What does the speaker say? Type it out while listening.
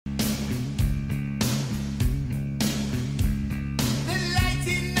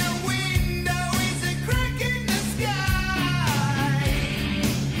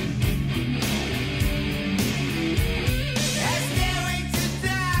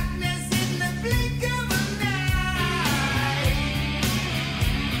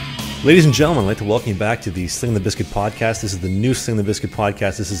Ladies and gentlemen, I'd like to welcome you back to the Sling the Biscuit podcast. This is the new Sling the Biscuit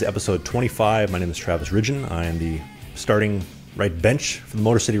podcast. This is episode 25. My name is Travis Ridgen. I am the starting right bench for the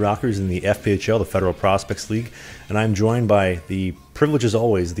Motor City Rockers in the FPHL, the Federal Prospects League. And I'm joined by the privilege as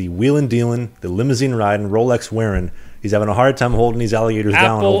always, the wheelin' dealin', the limousine riding, Rolex wearing. He's having a hard time holding these alligators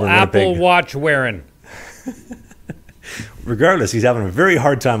down over in Winnipeg. Apple Watch wearing. Regardless, he's having a very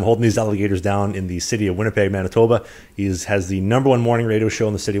hard time holding these alligators down in the city of Winnipeg, Manitoba. He has the number one morning radio show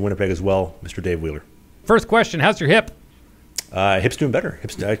in the city of Winnipeg as well, Mr. Dave Wheeler. First question, how's your hip? Hip's doing better.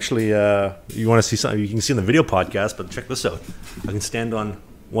 Hip's actually, you want to see something, you can see in the video podcast, but check this out. I can stand on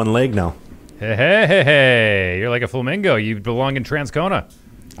one leg now. Hey, you're like a flamingo. You belong in Transcona.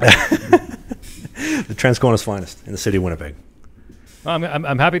 The Transcona's finest in the city of Winnipeg.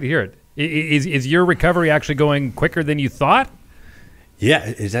 I'm happy to hear it. Is your recovery actually going quicker than you thought? Yeah,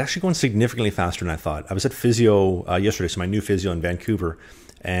 it's actually going significantly faster than I thought. I was at physio yesterday, so my new physio in Vancouver,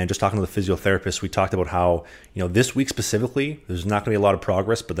 and just talking to the physiotherapist, we talked about how, this week specifically, there's not going to be a lot of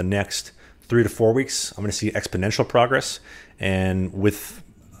progress, but the next 3 to 4 weeks, I'm going to see exponential progress. And with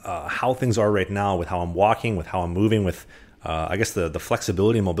how things are right now, with how I'm walking, with how I'm moving, with I guess the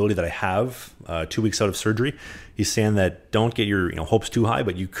flexibility and mobility that I have 2 weeks out of surgery, he's saying that don't get your hopes too high,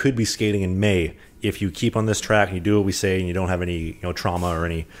 but you could be skating in May if you keep on this track and you do what we say and you don't have any trauma or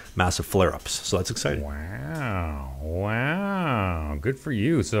any massive flare-ups. So that's exciting. Wow, good for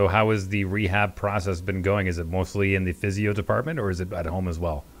you. So how has the rehab process been going? Is it mostly in the physio department or is it at home as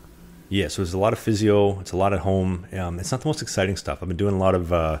well? Yeah, so there's a lot of physio. It's a lot at home. It's not the most exciting stuff. I've been doing a lot of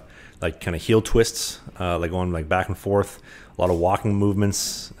kind of heel twists, going back and forth. A lot of walking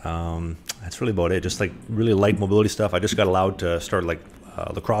movements. That's really about it. Just really light mobility stuff. I just got allowed to start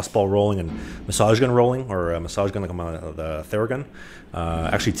lacrosse ball rolling and massage gun rolling, or massage gun the Theragun.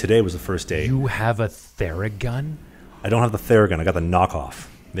 Actually, today was the first day. You have a Theragun? I don't have the Theragun. I got the knockoff.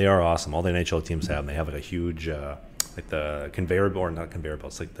 They are awesome. All the NHL teams have them. They have a huge the conveyor, or not conveyor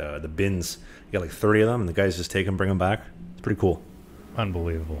belts, the bins. You got 30 of them, and the guys just take them, bring them back. It's pretty cool.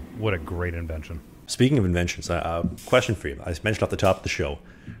 Unbelievable. What a great invention. Speaking of inventions, question for you. I mentioned off the top of the show,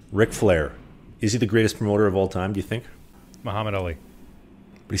 Ric Flair. Is he the greatest promoter of all time, do you think? Muhammad Ali.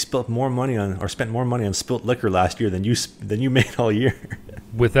 But he spent more money on spilt liquor last year than you made all year.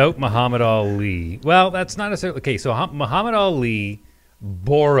 Without Muhammad Ali. Well, that's not necessarily... Okay, so Muhammad Ali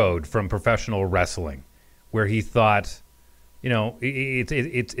borrowed from professional wrestling, where he thought,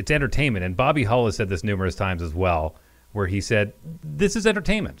 it's entertainment. And Bobby Hull has said this numerous times as well, where he said, this is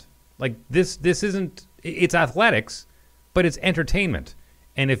entertainment. This isn't, it's athletics, but it's entertainment.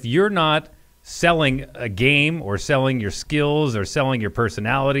 And if you're not selling a game or selling your skills or selling your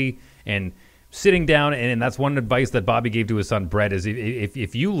personality and sitting down, and that's one advice that Bobby gave to his son Brett, is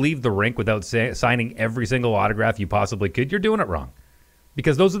if you leave the rink without signing every single autograph you possibly could, you're doing it wrong.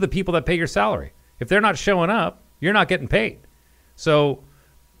 Because those are the people that pay your salary. If they're not showing up, you're not getting paid. So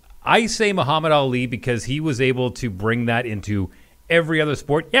I say Muhammad Ali because he was able to bring that into every other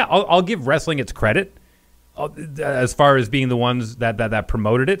sport. Yeah, I'll give wrestling its credit as far as being the ones that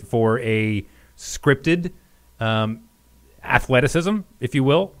promoted it for a scripted athleticism, if you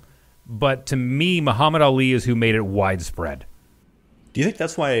will. But to me, Muhammad Ali is who made it widespread. Do you think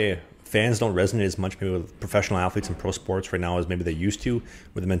that's why fans don't resonate as much maybe with professional athletes in pro sports right now as maybe they used to,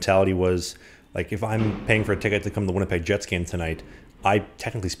 where the mentality was, if I'm paying for a ticket to come to the Winnipeg Jets game tonight, I,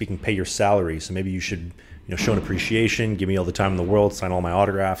 technically speaking, pay your salary, so maybe you should show an appreciation, give me all the time in the world, sign all my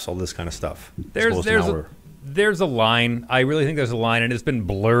autographs, all this kind of stuff. There's a line. I really think there's a line, and it's been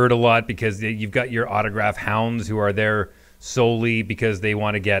blurred a lot because you've got your autograph hounds who are there solely because they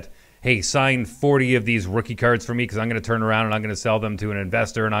want to get, hey, sign 40 of these rookie cards for me because I'm going to turn around and I'm going to sell them to an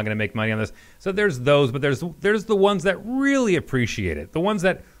investor and I'm going to make money on this. So there's those, but there's the ones that really appreciate it, the ones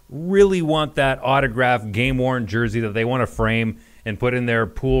that really want that autograph game-worn jersey that they want to frame and put in their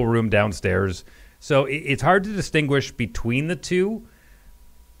pool room downstairs. So it's hard to distinguish between the two,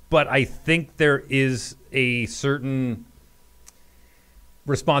 but I think there is a certain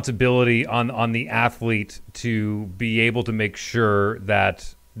responsibility on the athlete to be able to make sure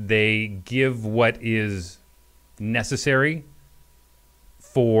that they give what is necessary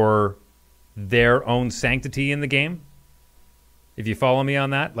for their own sanctity in the game. If you follow me on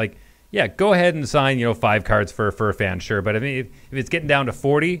that, yeah, go ahead and sign, 5 cards for a fan, sure. But I mean, if it's getting down to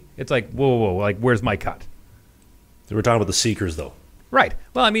 40, it's whoa, where's my cut? So we're talking about the seekers, though. Right.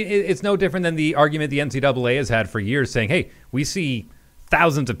 Well, I mean, it's no different than the argument the NCAA has had for years, saying, hey, we see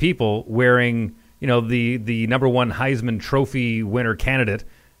thousands of people wearing, the number one Heisman Trophy winner candidate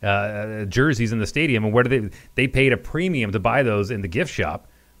jerseys in the stadium, and where do they paid a premium to buy those in the gift shop.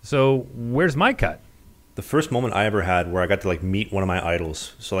 So where's my cut? The first moment I ever had where I got to like meet one of my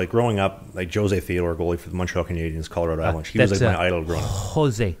idols. So like growing up, like Jose Theodore, goalie for the Montreal Canadiens, Colorado Avalanche. He was like my idol growing up.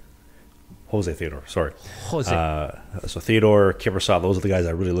 Jose Theodore, sorry. Jose. So Theodore, Kiprusoff, those are the guys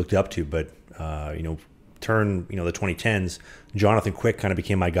I really looked up to. But the 2010s, Jonathan Quick kind of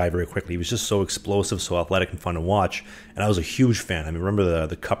became my guy very quickly. He was just so explosive, so athletic, and fun to watch. And I was a huge fan. I mean, remember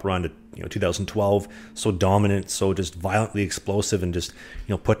the Cup run to 2012, so dominant, so just violently explosive, and just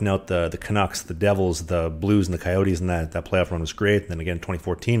putting out the Canucks, the Devils, the Blues, and the Coyotes, and that playoff run was great. And then again,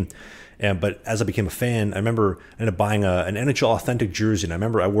 2014. But as I became a fan, I remember I ended up buying an NHL authentic jersey. And I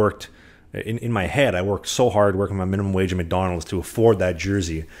remember I worked in my head. I worked so hard working my minimum wage at McDonald's to afford that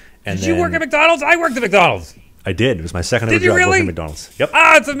jersey. And Did you work at McDonald's? I worked at McDonald's. I did. It was my second ever job working at McDonald's. Yep.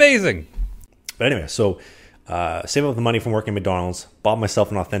 It's amazing. But anyway, so saving up the money from working at McDonald's, bought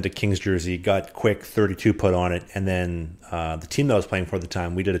myself an authentic Kings jersey, got Quick 32 put on it, and then the team that I was playing for at the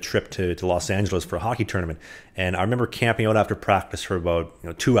time, we did a trip to Los Angeles for a hockey tournament. And I remember camping out after practice for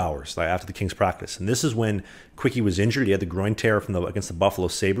about 2 hours, like after the Kings practice. And this is when Quickie was injured. He had the groin tear against the Buffalo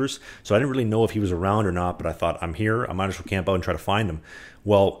Sabres. So I didn't really know if he was around or not, but I thought, I'm here. I might as well camp out and try to find him.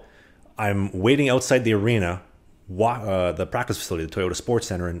 Well, I'm waiting outside the arena, the practice facility, the Toyota Sports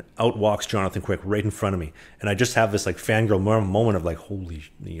Center, and out walks Jonathan Quick right in front of me. And I just have this like fangirl moment of like,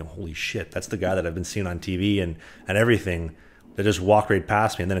 holy shit, that's the guy that I've been seeing on TV and everything that just walked right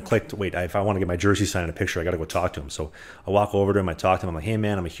past me. And then it clicked, wait, if I want to get my jersey signed in a picture, I got to go talk to him. So I walk over to him, I talk to him, I'm like, hey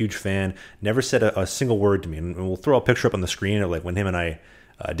man, I'm a huge fan. Never said a single word to me. And we'll throw a picture up on the screen of like when him and I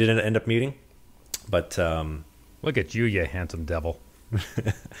didn't end up meeting. But look at you handsome devil.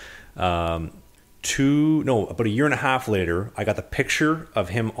 About a year and a half later, I got the picture of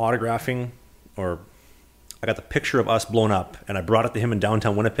him autographing, or I got the picture of us blown up, and I brought it to him in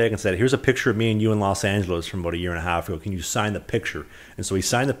downtown Winnipeg and said, here's a picture of me and you in Los Angeles from about a year and a half ago. Can you sign the picture? And so he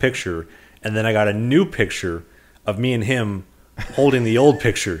signed the picture, and then I got a new picture of me and him holding the old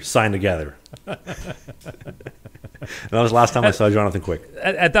picture signed together. And that was the last time I saw Jonathan Quick.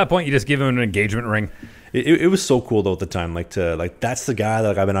 At that point, you just give him an engagement ring. It was so cool though at the time, that's the guy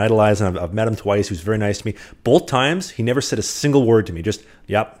that I've been idolizing. I've met him twice. He was very nice to me. Both times, he never said a single word to me. Just,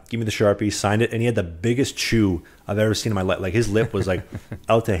 yep, give me the Sharpie, signed it, and he had the biggest chew I've ever seen in my life. Like his lip was like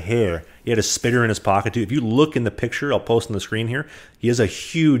out to hair. He had a spitter in his pocket too. If you look in the picture, I'll post on the screen here. He has a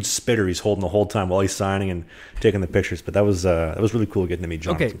huge spitter he's holding the whole time while he's signing and taking the pictures. But that was really cool getting to meet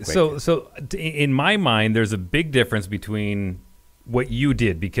Jonathan Quick. So in my mind, there's a big difference between what you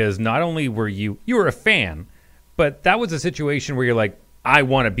did, because not only were you were a fan, but that was a situation where you're like, I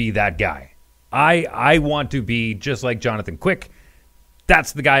want to be that guy. I want to be just like Jonathan Quick.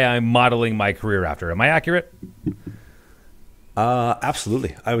 That's the guy I'm modeling my career after. Am I accurate?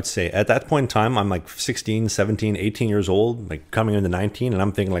 Absolutely. I would say at that point in time, I'm like 16, 17, 18 years old, like coming into 19, and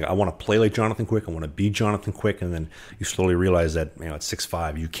I'm thinking like, I want to play like Jonathan Quick. I want to be Jonathan Quick. And then you slowly realize that, at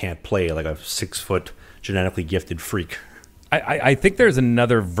 6'5", you can't play like a 6-foot genetically gifted freak. I think there's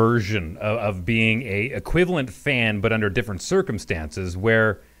another version of being a equivalent fan, but under different circumstances.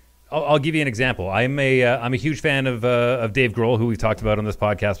 Where I'll give you an example. I'm a huge fan of Dave Grohl, who we've talked about on this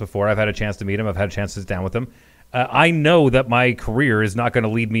podcast before. I've had a chance to meet him. I've had a chance to sit down with him. I know that my career is not going to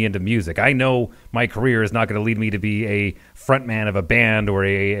lead me into music. I know my career is not going to lead me to be a frontman of a band or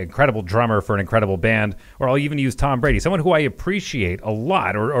a incredible drummer for an incredible band. Or I'll even use Tom Brady, someone who I appreciate a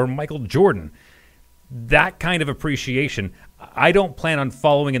lot, or Michael Jordan. That kind of appreciation, I don't plan on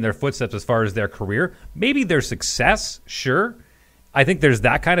following in their footsteps as far as their career. Maybe their success, sure. I think there's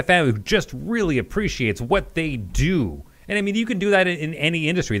that kind of fan who just really appreciates what they do. And I mean, you can do that in any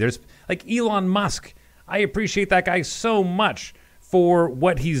industry. There's like Elon Musk. I appreciate that guy so much for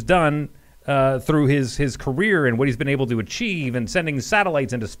what he's done through his career and what he's been able to achieve and sending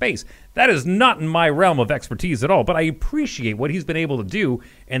satellites into space. That is not in my realm of expertise at all, but I appreciate what he's been able to do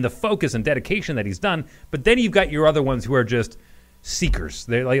and the focus and dedication that he's done. But then you've got your other ones who are just seekers.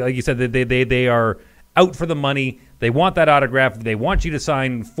 They're like you said, they are out for the money. They want that autograph. They want you to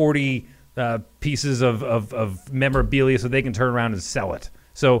sign 40 pieces of memorabilia so they can turn around and sell it.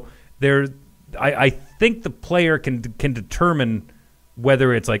 So I think the player can determine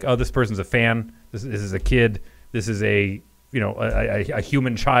whether it's like, oh, this person's a fan, this is a kid, this is a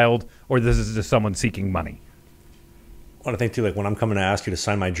human child, or this is just someone seeking money. I want to think too, like when I'm coming to ask you to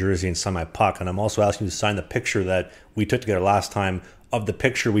sign my jersey and sign my puck, and I'm also asking you to sign the picture that we took together last time of the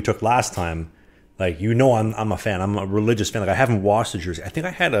picture we took last time. Like, I'm a fan. I'm a religious fan. Like, I haven't washed the jersey. I think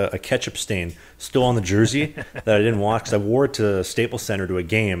I had a ketchup stain still on the jersey that I didn't wash because I wore it to Staples Center to a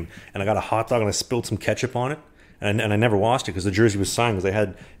game, and I got a hot dog and I spilled some ketchup on it, and I never washed it because the jersey was signed. Because I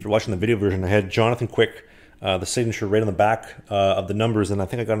had, if you're watching the video version, I had Jonathan Quick the signature right on the back of the numbers, and I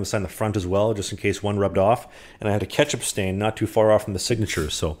think I got him to sign the front as well, just in case one rubbed off. And I had a ketchup stain not too far off from the signature,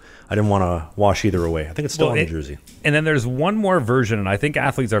 so I didn't want to wash either away. I think it's still on the jersey. And then there's one more version, and I think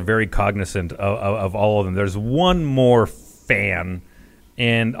athletes are very cognizant of all of them. There's one more fan,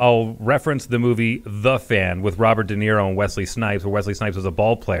 and I'll reference the movie The Fan with Robert De Niro and Wesley Snipes, where Wesley Snipes was a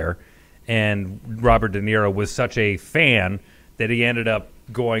ball player, and Robert De Niro was such a fan that he ended up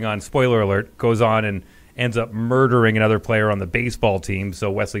going on, spoiler alert, goes on and ends up murdering another player on the baseball team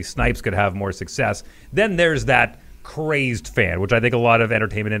so Wesley Snipes could have more success. Then there's that crazed fan, which I think a lot of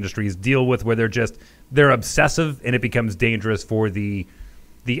entertainment industries deal with, where they're obsessive and it becomes dangerous for the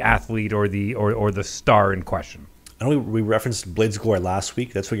athlete or the star in question. I know we referenced Blades of Glory last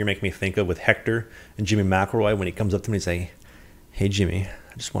week. That's what you're making me think of with Hector and Jimmy McElroy when he comes up to me and say, "Hey Jimmy,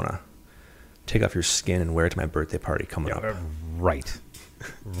 I just want to take off your skin and wear it to my birthday party coming up." Right.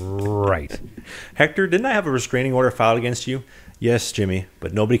 Hector, didn't I have a restraining order filed against you? Yes, Jimmy,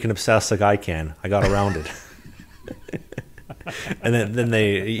 but nobody can obsess like I can. I got around it. And then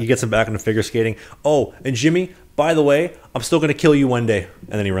he gets him back into figure skating. Oh, and Jimmy, by the way, I'm still going to kill you one day.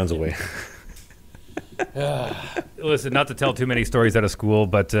 And then he runs away. Listen, not to tell too many stories out of school,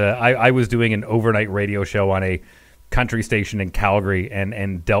 but I was doing an overnight radio show on a country station in Calgary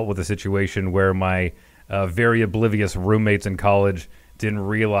and dealt with a situation where my very oblivious roommates in college didn't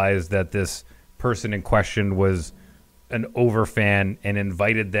realize that this person in question was an overfan and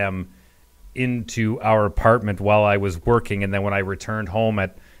invited them into our apartment while I was working. And then when I returned home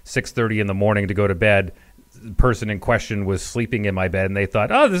at 6:30 in the morning to go to bed, the person in question was sleeping in my bed, and they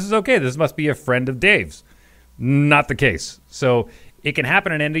thought, oh, this is okay. This must be a friend of Dave's. Not the case. So it can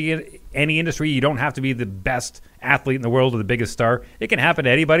happen in any industry. You don't have to be the best athlete in the world or the biggest star. It can happen to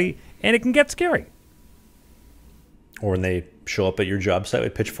anybody, and it can get scary. Or when they show up at your job site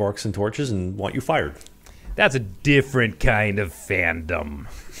with pitchforks and torches and want you fired. That's a different kind of fandom.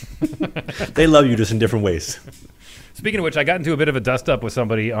 They love you just in different ways. Speaking of which, I got into a bit of a dust-up with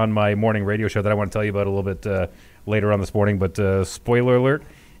somebody on my morning radio show that I want to tell you about a little bit later on this morning. But spoiler alert,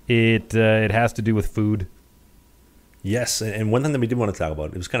 it has to do with food. Yes, and one thing that we did want to talk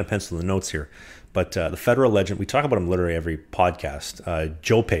about, it was kind of penciled in the notes here, but the Federal legend, we talk about him literally every podcast,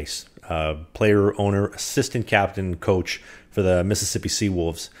 Joe Pace, player, owner, assistant captain, coach for the Mississippi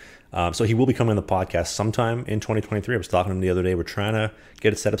Seawolves. So he will be coming on the podcast sometime in 2023. I was talking to him the other day. We're trying to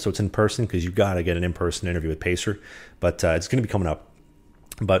get it set up so it's in person, because you've got to get an in-person interview with Pacer. But it's going to be coming up.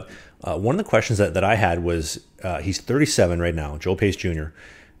 But one of the questions that I had was, he's 37 right now, Joe Pace Jr.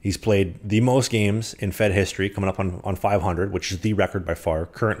 He's played the most games in Fed history, coming up on 500, which is the record by far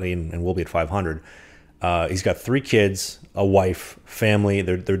currently, and will be at 500. He's got 3 kids, a wife, family.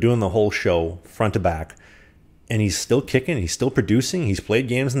 They're doing the whole show front to back. And he's still kicking. He's still producing. He's played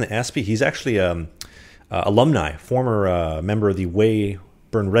games in the ESPY. He's actually alumni, former member of the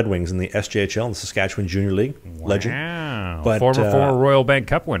Weyburn Red Wings in the SJHL, in the Saskatchewan Junior League. Wow. Legend. But, former Royal Bank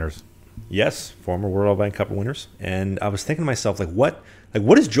Cup winners. Yes, former Royal Bank Cup winners. And I was thinking to myself, what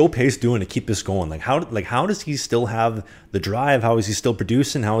is Joe Pace doing to keep this going? How does he still have the drive? How is he still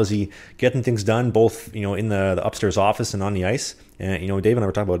producing? How is he getting things done, both in the upstairs office and on the ice? And Dave and I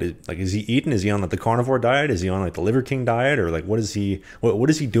were talking about it. Is he eating? Is he on the carnivore diet? Is he on the Liver King diet? Or what is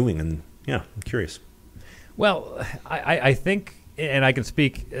he doing? And yeah, I'm curious. Well, I think, and I can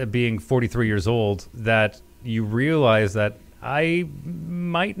speak being 43 years old, that you realize that I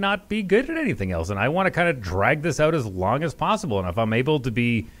might not be good at anything else, and I want to kind of drag this out as long as possible. And if I'm able to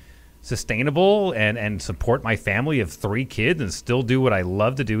be sustainable and support my family of 3 kids and still do what I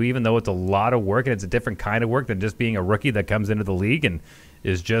love to do, even though it's a lot of work and it's a different kind of work than just being a rookie that comes into the league and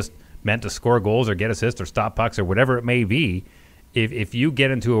is just meant to score goals or get assists or stop pucks or whatever it may be, if you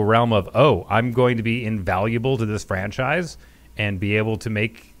get into a realm of, I'm going to be invaluable to this franchise and be able to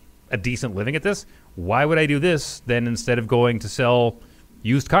make a decent living at this, why would I do this then instead of going to sell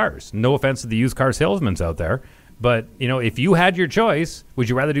used cars? No offense to the used car salesmen out there, but if you had your choice, would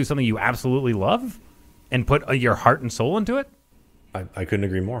you rather do something you absolutely love and put your heart and soul into it? I couldn't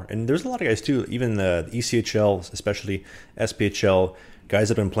agree more. And there's a lot of guys too, even the ECHL, especially SPHL, guys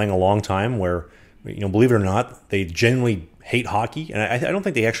that have been playing a long time where, believe it or not, they genuinely hate hockey. And I don't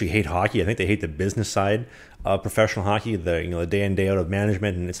think they actually hate hockey. I think they hate the business side of professional hockey, the day in, day out of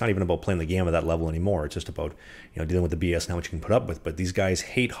management. And it's not even about playing the game at that level anymore. It's just about, dealing with the BS and how much you can put up with. But these guys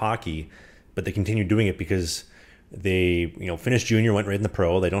hate hockey, but they continue doing it because they, finished junior, went right in the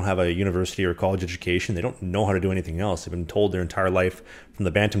pro. They don't have a university or college education. They don't know how to do anything else. They've been told their entire life from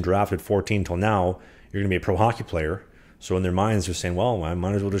the Bantam draft at 14 till now, you're going to be a pro hockey player. So in their minds, they're saying, well, I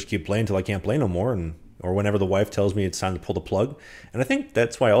might as well just keep playing until I can't play no more. Or whenever the wife tells me it's time to pull the plug. And I think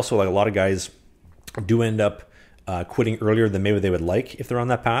that's why also a lot of guys do end up quitting earlier than maybe they would like if they're on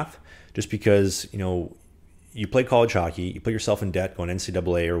that path, just because, you play college hockey, you put yourself in debt going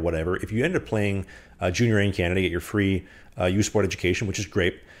NCAA or whatever. If you end up playing junior A in Canada, get your free U Sport education, which is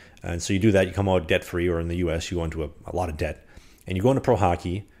great. And so you do that, you come out debt free, or in the US, you go into a lot of debt. And you go into pro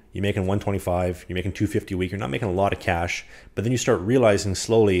hockey, you're making 125, you're making 250 a week, you're not making a lot of cash, but then you start realizing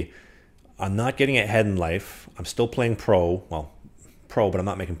slowly, I'm not getting ahead in life. I'm still playing pro, but I'm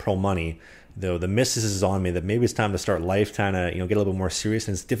not making pro money. Though the missus is on me that maybe it's time to start life, kind of, get a little bit more serious.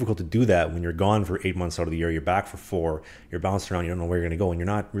 And it's difficult to do that when you're gone for 8 months out of the year, you're back for 4, you're bouncing around, you don't know where you're going to go, and you're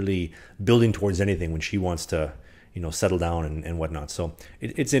not really building towards anything when she wants to, settle down and whatnot. So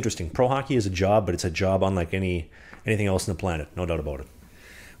it's interesting. Pro hockey is a job, but it's a job unlike anything else on the planet, no doubt about it.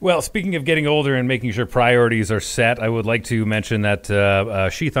 Well, speaking of getting older and making sure priorities are set, I would like to mention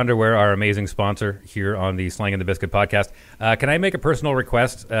that Sheath Underwear, our amazing sponsor here on the Slang and the Biscuit podcast. Can I make a personal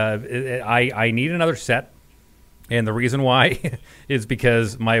request? I need another set, and the reason why is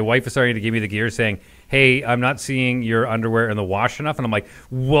because my wife is starting to give me the gear saying, hey, I'm not seeing your underwear in the wash enough. And I'm like,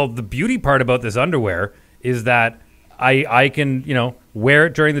 well, the beauty part about this underwear is that I can, wear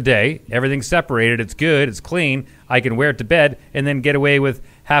it during the day. Everything's separated. It's good. It's clean. I can wear it to bed and then get away with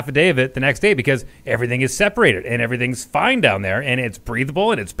half a day of it the next day because everything is separated and everything's fine down there and it's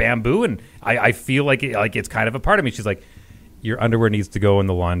breathable and it's bamboo and I feel like it's kind of a part of me. She's like, your underwear needs to go in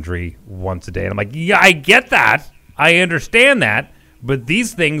the laundry once a day. And I'm like, yeah, I get that. I understand that. But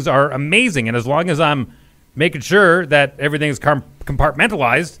these things are amazing. And as long as I'm making sure that everything's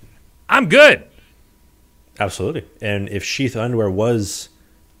compartmentalized, I'm good. Absolutely. And if Sheath Underwear was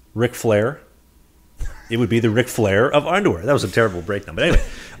Ric Flair, it would be the Ric Flair of underwear. That was a terrible breakdown. But anyway.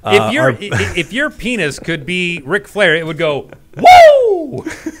 If your penis could be Ric Flair, it would go, woo,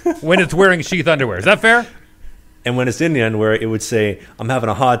 when it's wearing Sheath Underwear. Is that fair? And when it's in the underwear, it would say, I'm having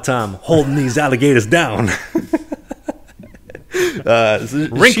a hard time holding these alligators down.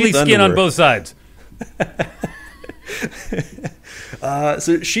 Wrinkly skin on both sides.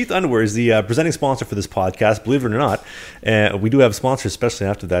 So Sheath Underwear is the presenting sponsor for this podcast. Believe it or not, we do have sponsors, especially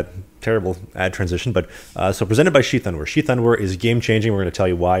after that terrible ad transition. But so presented by Sheath Underwear. Sheath Underwear is game-changing. We're going to tell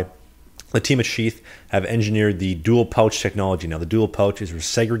you why. The team at Sheath have engineered the dual pouch technology. Now, the dual pouch is a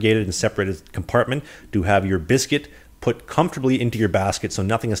segregated and separated compartment to have your biscuit put comfortably into your basket so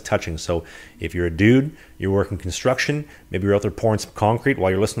nothing is touching. So if you're a dude, you're working construction, maybe you're out there pouring some concrete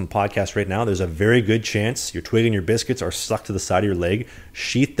while you're listening to the podcast right now, there's a very good chance your twig and your biscuits are stuck to the side of your leg.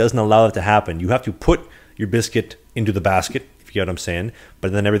 Sheath doesn't allow that to happen. You have to put your biscuit into the basket, if you get what I'm saying,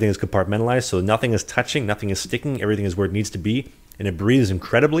 but then everything is compartmentalized, so nothing is touching, nothing is sticking, everything is where it needs to be, and it breathes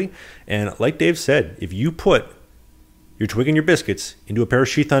incredibly. And like Dave said, if you put your twig and your biscuits into a pair of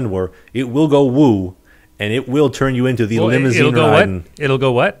Sheath underwear, it will go woo, and it will turn you into the limousine riding. It'll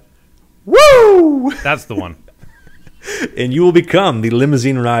go what? Woo! That's the one. And you will become the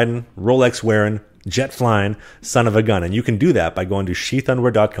limousine riding, Rolex wearing, jet flying son of a gun. And you can do that by going to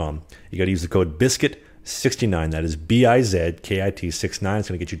sheathunderwear.com. You got to use the code BISCUIT69. That is BIZKIT 69. It's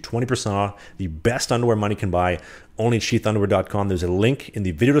going to get you 20% off. The best underwear money can buy. Only at sheathunderwear.com. There's a link in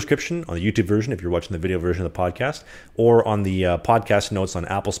the video description on the YouTube version if you're watching the video version of the podcast, or on the podcast notes on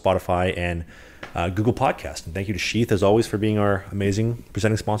Apple, Spotify, and Google Podcast. And thank you to Sheath, as always, for being our amazing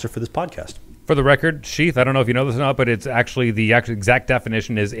presenting sponsor for this podcast. For the record, Sheath, I don't know if you know this or not, but it's actually the exact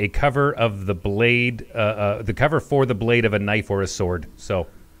definition is a cover of the blade, the cover for the blade of a knife or a sword. So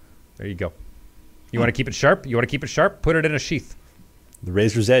there you go. You want to keep it sharp? You want to keep it sharp? Put it in a sheath. The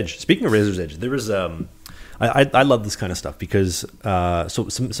Razor's Edge. Speaking of Razor's Edge, there was I love this kind of stuff because so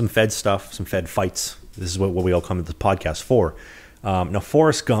some Fed stuff, some Fed fights. This is what we all come to the podcast for. Now,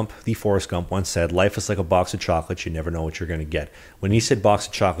 Forrest Gump once said, life is like a box of chocolates. You never know what you're going to get. When he said box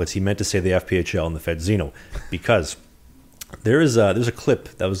of chocolates, he meant to say the FPHL and the Fed Zeno, because there's a clip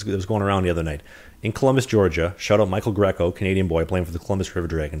that was going around the other night. In Columbus, Georgia, shout out Michael Greco, Canadian boy playing for the Columbus River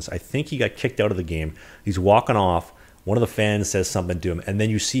Dragons. I think he got kicked out of the game. He's walking off. One of the fans says something to him, and then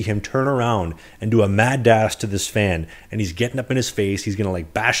you see him turn around and do a mad dash to this fan, and he's getting up in his face. He's going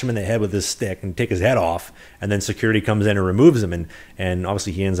to bash him in the head with his stick and take his head off, and then security comes in and removes him, and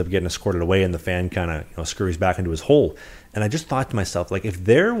obviously he ends up getting escorted away, and the fan kind of scurries back into his hole. And I just thought to myself, if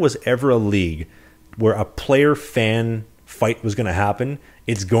there was ever a league where a player-fan fight was going to happen,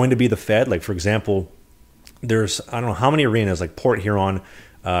 it's going to be the Fed. For example, there's, I don't know how many arenas, Port Huron,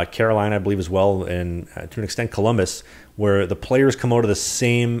 Carolina, I believe, as well, and to an extent Columbus, where the players come out of the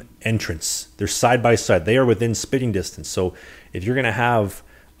same entrance. They're side by side. They are within spitting distance. So if you're going to have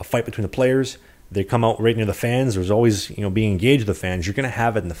a fight between the players, they come out right near the fans. There's always being engaged with the fans. You're going to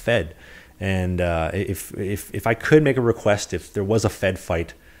have it in the Fed. And if I could make a request, if there was a Fed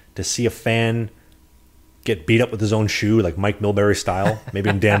fight, to see a fan get beat up with his own shoe, like Mike Milbury style, maybe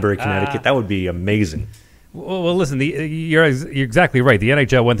in Danbury, Connecticut. That would be amazing. Well, listen, you're exactly right. The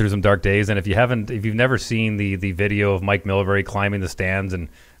NHL went through some dark days, and if you've never seen the video of Mike Milbury climbing the stands and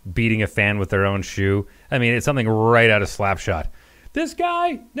beating a fan with their own shoe, I mean, it's something right out of Slapshot. This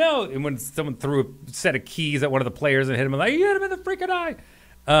guy, no. And when someone threw a set of keys at one of the players and hit him, like, you hit him in the freaking eye.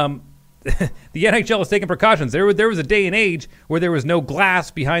 The NHL has taken precautions. There was a day and age where there was no glass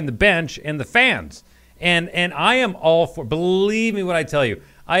behind the bench and the fans. And I am all for, believe me when I tell you,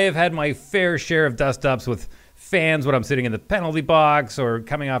 I have had my fair share of dust-ups with fans when I'm sitting in the penalty box or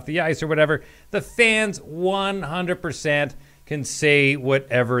coming off the ice or whatever. The fans 100% can say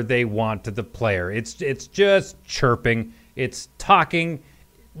whatever they want to the player. It's just chirping. It's talking.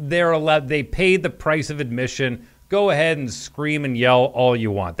 They're allowed. They paid the price of admission. Go ahead and scream and yell all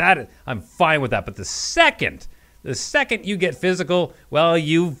you want. That I'm fine with that. But the second you get physical, well,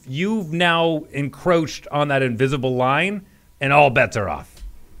 you've now encroached on that invisible line, and all bets are off.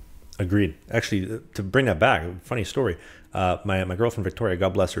 Agreed. Actually, to bring that back, funny story. My girlfriend Victoria,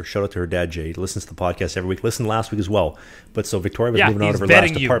 God bless her, shout out to her dad Jay. Listens to the podcast every week. Listened last week as well. But so Victoria was moving out of her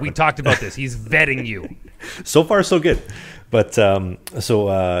last apartment. We talked about this. He's vetting you. So far, so good. But 2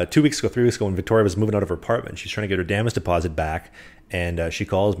 weeks ago, 3 weeks ago, when Victoria was moving out of her apartment, she's trying to get her damage deposit back. And she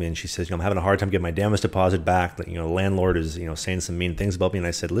calls me and she says, I'm having a hard time getting my damage deposit back. The landlord is saying some mean things about me. And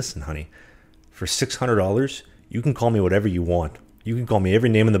I said, listen, honey, for $600, you can call me whatever you want. You can call me every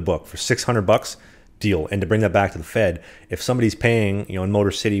name in the book for $600. Deal. And to bring that back to the Fed, if somebody's paying, in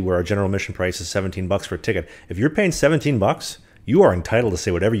Motor City where our general admission price is $17 for a ticket, if you're paying $17, you are entitled to say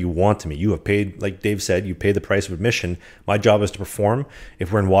whatever you want to me. You have paid, like Dave said, you pay the price of admission. My job is to perform.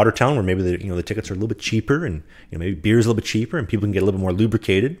 If we're in Watertown, where maybe the tickets are a little bit cheaper, and maybe beer's a little bit cheaper, and people can get a little bit more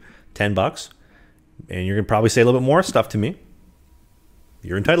lubricated, $10, and you're gonna probably say a little bit more stuff to me.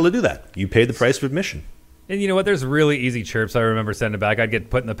 You're entitled to do that. You paid the price of admission. And you know what? There's really easy chirps. I remember sending back. I'd get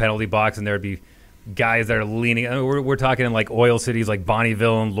put in the penalty box, and there'd be guys that are leaning. I mean, we're talking in like oil cities like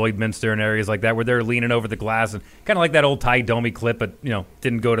Bonnyville and Lloydminster and areas like that, where they're leaning over the glass, and kind of like that old Ty Domi clip, but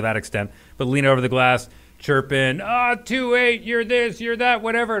didn't go to that extent. But leaning over the glass, chirping, 2-8, you're this, you're that,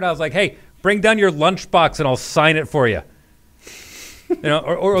 whatever. And I was like, hey, bring down your lunchbox and I'll sign it for you.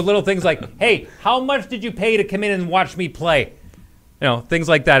 Or little things like, hey, how much did you pay to come in and watch me play? Things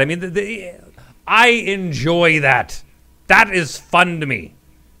like that. I mean, I enjoy that. That is fun to me.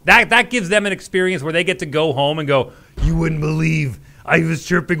 That gives them an experience where they get to go home and go, you wouldn't believe I was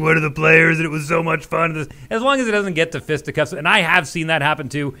chirping one of the players and it was so much fun. As long as it doesn't get to fisticuffs. And I have seen that happen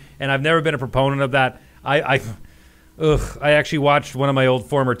too, and I've never been a proponent of that. I actually watched one of my old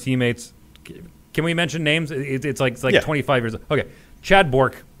former teammates. Can we mention names? It's like 25 years old. Okay. Chad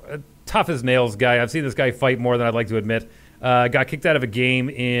Bork, tough as nails guy. I've seen this guy fight more than I'd like to admit. Got kicked out of a game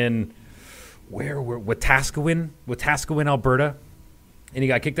in Wetaskiwin, Alberta. And he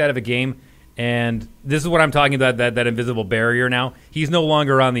got kicked out of a game. And this is what I'm talking about, that invisible barrier now. He's no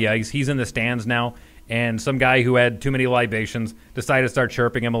longer on the ice. He's in the stands now. And some guy who had too many libations decided to start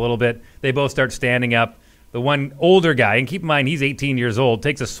chirping him a little bit. They both start standing up. The one older guy, and keep in mind he's 18 years old,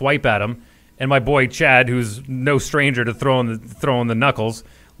 takes a swipe at him. And my boy Chad, who's no stranger to throwing the knuckles,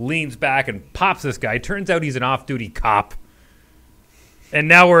 leans back and pops this guy. Turns out he's an off-duty cop. And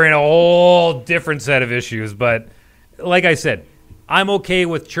now we're in a whole different set of issues. But like I said, I'm okay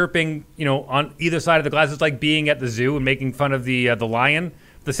with chirping, on either side of the glass. It's like being at the zoo and making fun of the lion.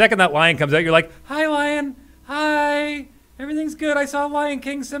 The second that lion comes out, you're like, hi, lion. Hi. Everything's good. I saw Lion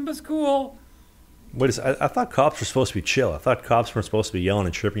King. Simba's cool. I thought cops were supposed to be chill. I thought cops weren't supposed to be yelling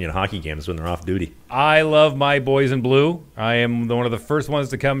and chirping at hockey games when they're off duty. I love my boys in blue. I am one of the first ones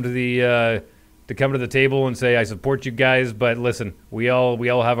to come to the table and say I support you guys. But listen, we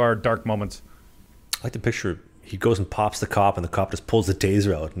all have our dark moments. I like the picture. He goes and pops the cop, and the cop just pulls the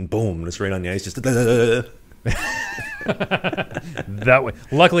taser out, and boom, and it's right on the ice. Just that way.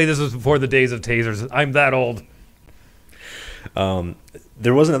 Luckily, this was before the days of tasers. I'm that old.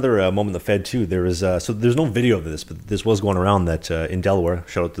 There was another moment in the Fed too. There was so there's no video of this, but this was going around that in Delaware.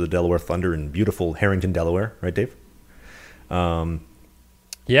 Shout out to the Delaware Thunder in beautiful Harrington, Delaware, right, Dave?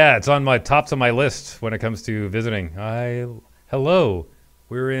 Yeah, it's on my tops of my list when it comes to visiting. Hello,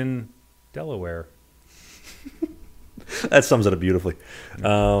 we're in Delaware. That sums it up beautifully.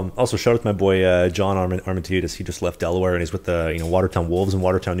 Also, shout out to my boy John Armentides. He just left Delaware and he's with the Watertown Wolves in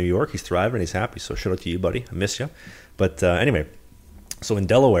Watertown, New York. He's thriving. He's happy. So shout out to you, buddy. I miss you. But anyway, so in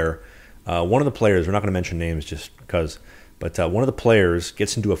Delaware, one of the players, we're not going to mention names just because, but one of the players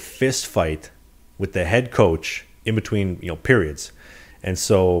gets into a fist fight with the head coach in between periods, and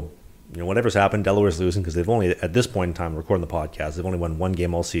so whatever's happened, Delaware's losing because they've only at this point in time recording the podcast, they've only won one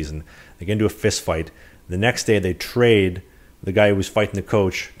game all season. They get into a fist fight. The next day they trade the guy who was fighting the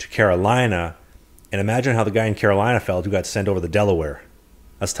coach to Carolina, and imagine how the guy in Carolina felt who got sent over to Delaware.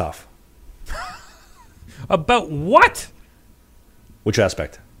 That's tough. About what? Which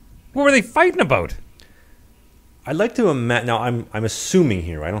aspect? What were they fighting about? I'd like to imagine. Now, I'm assuming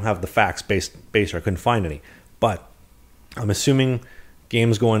here. I don't have the facts based. I couldn't find any, but I'm assuming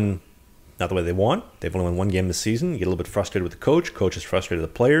games going not the way they want. They've only won one game this season. You get a little bit frustrated with the coach. Coach is frustrated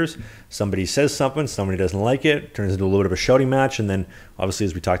with the players. Somebody says something. Somebody doesn't like it. Turns into a little bit of a shouting match. And then, obviously,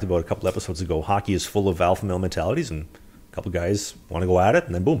 as we talked about a couple episodes ago, hockey is full of alpha male mentalities, and a couple guys want to go at it,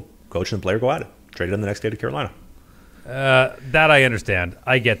 and then boom, coach and the player go at it. Traded them the next day to Carolina. That I understand.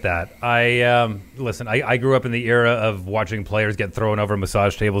 I get that. Listen, I grew up in the era of watching players get thrown over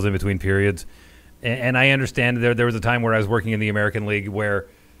massage tables in between periods. And I understand there was a time where I was working in the American League where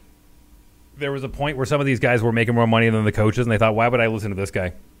there was a point where some of these guys were making more money than the coaches, and they thought, why would I listen to this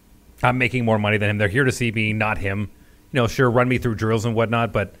guy? I'm making more money than him. They're here to see me, not him. Sure, run me through drills and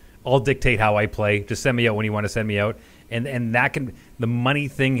whatnot, but I'll dictate how I play. Just send me out when you want to send me out. And the money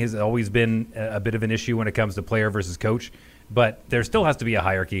thing has always been a bit of an issue when it comes to player versus coach, but there still has to be a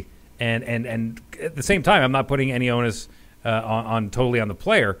hierarchy. And at the same time, I'm not putting any onus totally on the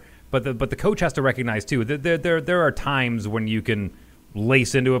player, but the coach has to recognize too that there are times when you can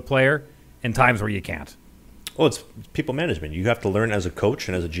lace into a player and times where you can't. Well, it's people management. You have to learn as a coach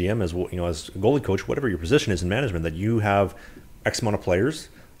and as a GM, as a goalie coach, whatever your position is in management, that you have X amount of players.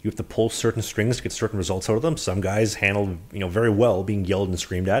 You have to pull certain strings to get certain results out of them. Some guys handle very well being yelled and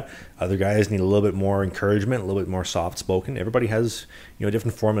screamed at. Other guys need a little bit more encouragement, a little bit more soft spoken. Everybody has a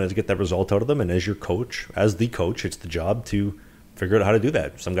different formula to get that result out of them. And as the coach, it's the job to figure out how to do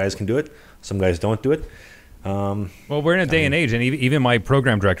that. Some guys can do it. Some guys don't do it. Well, we're in a day and age, and even my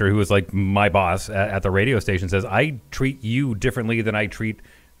program director, who is like my boss at the radio station, says, I treat you differently than I treat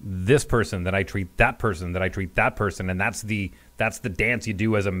this person, that I treat that person, that I treat that person. And that's the dance you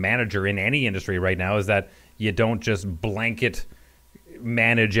do as a manager in any industry right now, is that you don't just blanket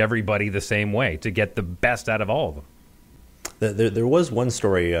manage everybody the same way to get the best out of all of them. There was one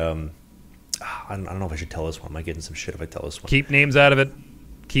story, I don't know if I should tell this one. I might get in some shit if I tell this one. Keep names out of it.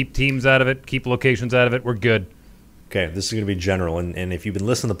 Keep teams out of it. Keep locations out of it. We're good. Okay, this is going to be general, and if you've been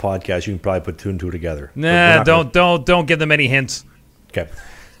listening to the podcast, you can probably put two and two together. Nah, don't give them any hints. Okay.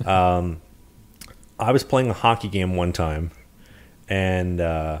 I was playing a hockey game one time, and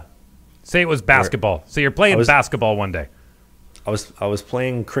say it was basketball. So you're playing basketball one day. I was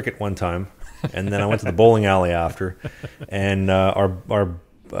playing cricket one time, and then I went to the bowling alley after, and our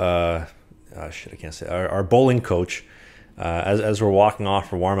bowling coach, as we're walking off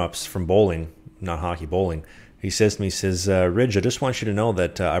for warm-ups from bowling, not hockey, bowling, he says to me, Ridge, I just want you to know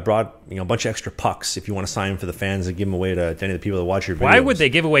that I brought a bunch of extra pucks if you want to sign them for the fans and give them away to any of the people that watch your videos. Why would they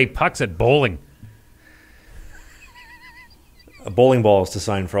give away pucks at bowling? Bowling balls to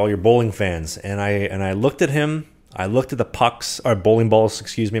sign for all your bowling fans. And I looked at him, I looked at the pucks, or bowling balls,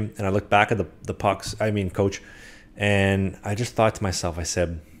 excuse me, and I looked back at the pucks, coach, and I just thought to myself, I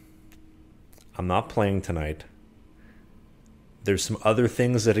said, I'm not playing tonight. There's some other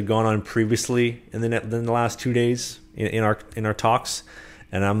things that had gone on previously in the last 2 days in our talks,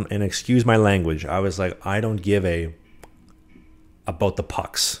 and excuse my language. I was like, I don't give about the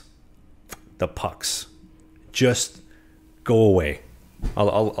pucks. The pucks, just go away.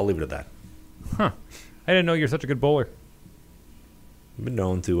 I'll leave it at that. Huh? I didn't know you're such a good bowler. I've been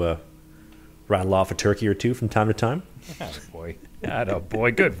known to rattle off a turkey or two from time to time.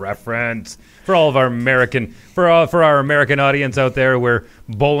 Attaboy. Good reference for all of our American for our American audience out there, where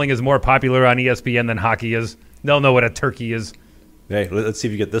bowling is more popular on ESPN than hockey is. They'll know what a turkey is. Hey, let's see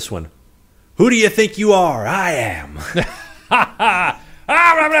if you get this one. Who do you think you are? I am.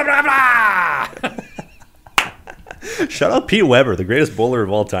 Shout out Pete Weber, the greatest bowler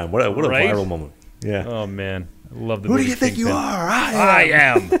of all time. What a viral moment. Yeah. Oh man, I love the. Who do you think you are? I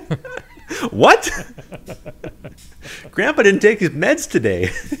am. What? Grandpa didn't take his meds today.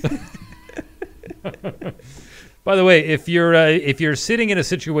 By the way, if you're sitting in a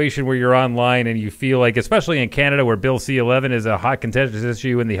situation where you're online and you feel like, especially in Canada where Bill C-11 is a hot contentious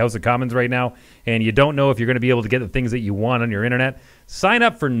issue in the House of Commons right now, and you don't know if you're going to be able to get the things that you want on your internet, sign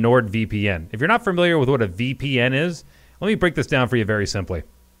up for NordVPN. If you're not familiar with what a VPN is, let me break this down for you very simply.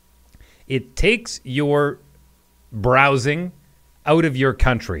 It takes your browsing out of your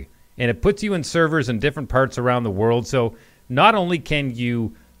country, and it puts you in servers in different parts around the world. So not only can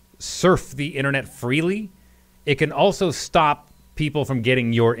you surf the internet freely, it can also stop people from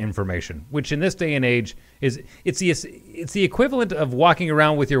getting your information, which in this day and age it's the equivalent of walking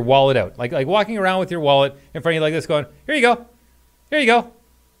around with your wallet out, like walking around with your wallet in front of you like this, going, here you go, here you go,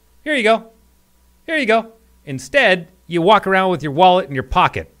 here you go, There you go. Instead, you walk around with your wallet in your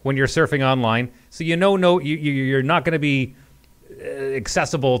pocket when you're surfing online, so you're not going to be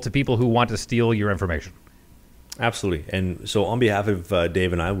accessible to people who want to steal your information. Absolutely. And so on behalf of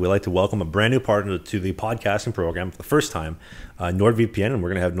Dave and I, we'd like to welcome a brand new partner to the podcasting program for the first time, NordVPN. And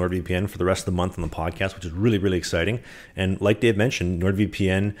we're going to have NordVPN for the rest of the month on the podcast, which is really, really exciting. And like Dave mentioned,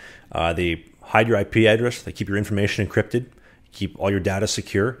 NordVPN, they hide your IP address. They keep your information encrypted, keep all your data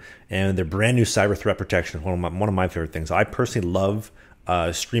secure, and their brand new cyber threat protection, one of my favorite things. I personally love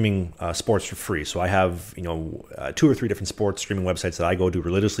streaming sports for free. So I have 2 or 3 different sports streaming websites that I go to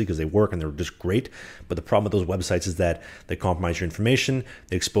religiously because they work and they're just great. But the problem with those websites is that they compromise your information.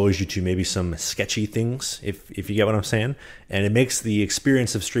 They expose you to maybe some sketchy things, if you get what I'm saying. And it makes the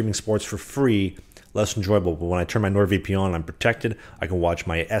experience of streaming sports for free less enjoyable. But when I turn my NordVPN on, I'm protected. I can watch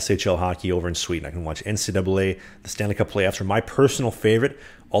my SHL hockey over in Sweden. I can watch NCAA, the Stanley Cup playoffs, or my personal favorite,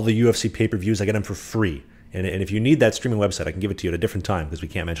 all the UFC pay-per-views. I get them for free. And if you need that streaming website, I can give it to you at a different time because we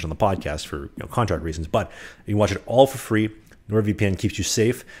can't mention it on the podcast for contract reasons. But you can watch it all for free. NordVPN keeps you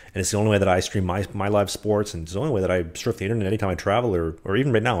safe, and it's the only way that I stream my live sports, and it's the only way that I surf the internet anytime I travel, or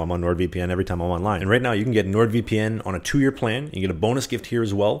even right now, I'm on NordVPN every time I'm online. And right now, you can get NordVPN on a 2-year plan. You can get a bonus gift here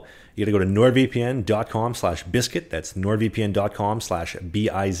as well. You got to go to nordvpn.com/biscuit. That's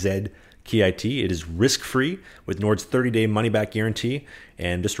nordvpn.com/BIZKIT. It is risk-free with Nord's 30-day money-back guarantee.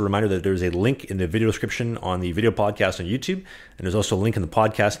 And just a reminder that there's a link in the video description on the video podcast on YouTube. And there's also a link in the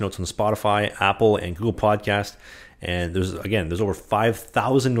podcast notes on Spotify, Apple, and Google Podcast. And there's over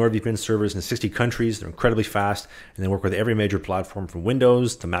 5,000 NordVPN servers in 60 countries. They're incredibly fast, and they work with every major platform from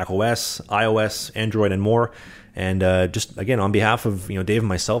Windows to Mac OS, iOS, Android, and more. And just again, on behalf of Dave and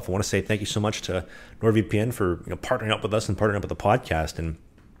myself, I want to say thank you so much to NordVPN for partnering up with us and partnering up with the podcast. And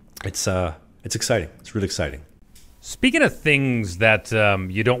it's exciting. It's really exciting. Speaking of things that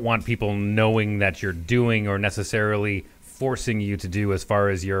you don't want people knowing that you're doing or necessarily forcing you to do as far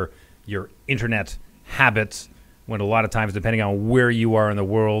as your internet habits, when a lot of times, depending on where you are in the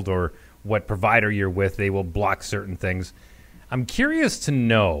world or what provider you're with, they will block certain things. I'm curious to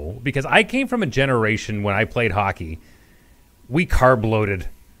know, because I came from a generation when I played hockey, we carb loaded.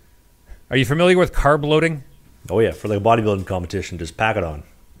 Are you familiar with carb loading? Oh yeah, for like a bodybuilding competition, just pack it on.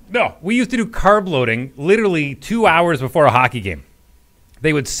 No, we used to do carb loading literally 2 hours before a hockey game.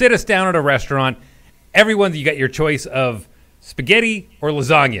 They would sit us down at a restaurant. Everyone, you got your choice of spaghetti or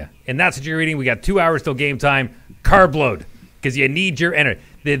lasagna, and that's what you're eating. We got 2 hours till game time. Carb load, because you need your energy.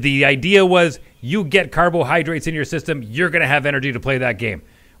 The idea was you get carbohydrates in your system, you're going to have energy to play that game.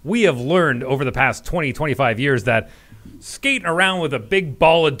 We have learned over the past 20, 25 years that skating around with a big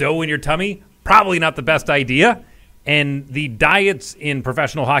ball of dough in your tummy, probably not the best idea. And the diets in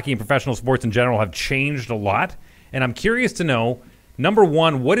professional hockey and professional sports in general have changed a lot. And I'm curious to know, number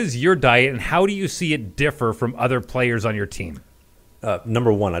one, what is your diet and how do you see it differ from other players on your team?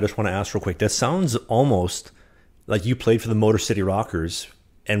 Number one, I just want to ask real quick. That sounds almost like you played for the Motor City Rockers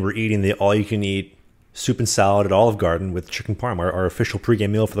and were eating the all-you-can-eat soup and salad at Olive Garden with chicken parm, our official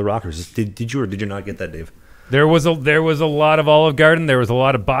pregame meal for the Rockers. Did you or did you not get that, Dave? There was a lot of Olive Garden. There was a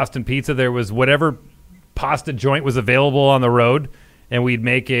lot of Boston pizza. There was whatever pasta joint was available on the road, and we'd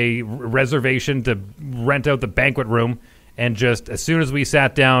make a reservation to rent out the banquet room, and just as soon as we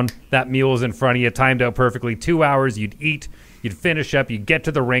sat down, that meal was in front of you, timed out perfectly. 2 hours, you'd eat, you'd finish up, you'd get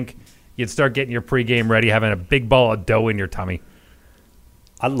to the rink, you'd start getting your pregame ready, having a big ball of dough in your tummy.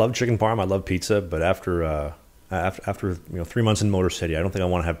 I love chicken parm, I love pizza, but after 3 months in Motor City, I don't think I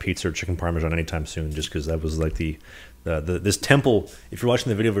want to have pizza or chicken parmesan anytime soon, just because that was like this temple. If you're watching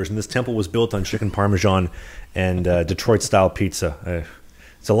the video version, this temple was built on chicken parmesan and Detroit style pizza.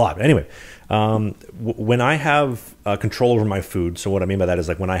 It's a lot. But anyway, when I have control over my food, so what I mean by that is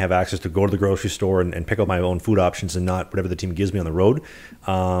like when I have access to go to the grocery store and pick up my own food options and not whatever the team gives me on the road,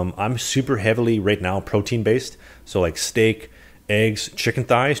 I'm super heavily right now protein based. So like steak, eggs, chicken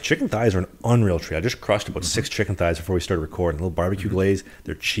thighs. Chicken thighs are an unreal treat. I just crushed about 6 chicken thighs before we started recording. A little barbecue glaze.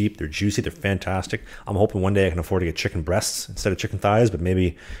 They're cheap. They're juicy. They're fantastic. I'm hoping one day I can afford to get chicken breasts instead of chicken thighs, but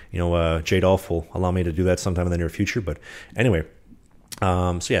maybe, J Dolph will allow me to do that sometime in the near future. But anyway,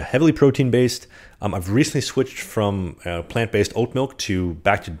 so yeah, heavily protein based. I've recently switched from plant-based oat milk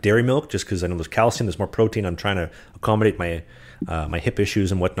back to dairy milk just because I know there's calcium, there's more protein. I'm trying to accommodate my hip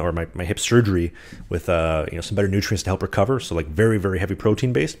issues and whatnot, or my hip surgery with some better nutrients to help recover. So like very, very heavy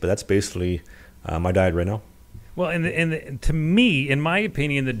protein based, but that's basically my diet right now. Well, and to me, in my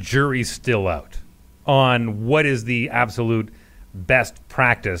opinion, the jury's still out on what is the absolute best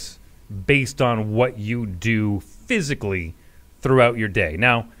practice based on what you do physically throughout your day.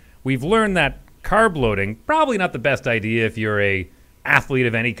 Now, we've learned that carb loading, probably not the best idea if you're a athlete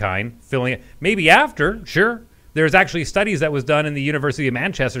of any kind filling it. Maybe after, sure. There's actually studies that was done in the University of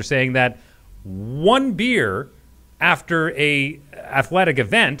Manchester saying that one beer after a athletic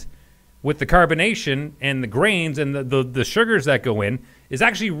event with the carbonation and the grains and the sugars that go in is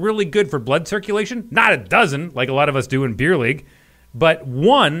actually really good for blood circulation. Not a dozen, like a lot of us do in beer league, but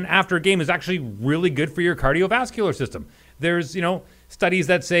one after a game is actually really good for your cardiovascular system. There's, studies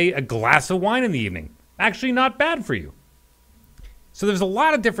that say a glass of wine in the evening, actually not bad for you. So there's a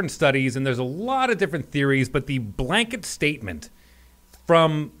lot of different studies and there's a lot of different theories, but the blanket statement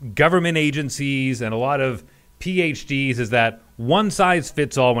from government agencies and a lot of PhDs is that one size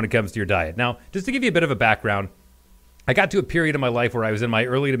fits all when it comes to your diet. Now, just to give you a bit of a background, I got to a period in my life where I was in my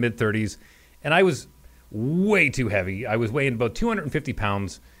early to mid 30s and I was way too heavy. I was weighing about 250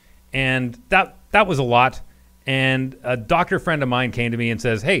 pounds and that was a lot. And a doctor friend of mine came to me and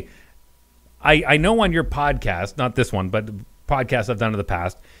says, hey, I know on your podcast, not this one, but podcasts I've done in the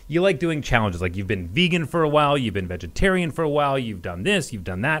past, you like doing challenges. Like you've been vegan for a while, you've been vegetarian for a while, you've done this, you've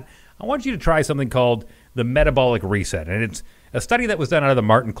done that. I want you to try something called the Metabolic Reset. And it's a study that was done out of the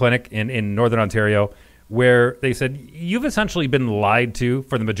Martin Clinic in Northern Ontario where they said you've essentially been lied to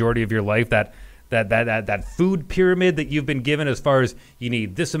for the majority of your life, that food pyramid that you've been given as far as you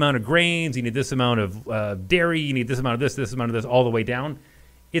need this amount of grains, you need this amount of dairy, you need this amount of this amount of this, all the way down.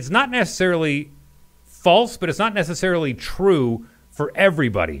 It's not necessarily false, but it's not necessarily true for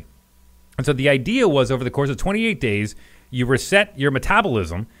everybody. And so the idea was over the course of 28 days, you reset your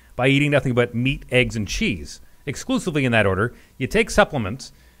metabolism by eating nothing but meat, eggs, and cheese, exclusively in that order. You take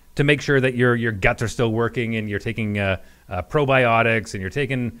supplements to make sure that your guts are still working and you're taking probiotics and you're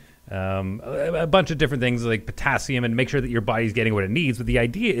taking a bunch of different things like potassium and make sure that your body's getting what it needs. But the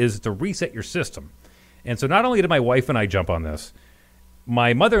idea is to reset your system. And so not only did my wife and I jump on this,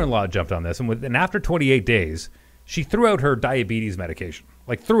 my mother-in-law jumped on this, and after 28 days, she threw out her diabetes medication.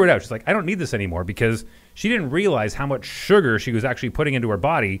 Like, threw it out. She's like, I don't need this anymore, because she didn't realize how much sugar she was actually putting into her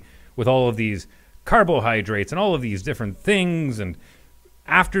body with all of these carbohydrates and all of these different things. And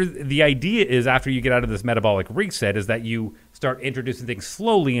the idea is after you get out of this metabolic reset is that you start introducing things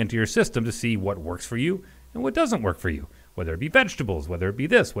slowly into your system to see what works for you and what doesn't work for you, whether it be vegetables, whether it be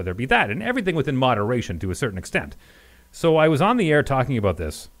this, whether it be that, and everything within moderation to a certain extent. So I was on the air talking about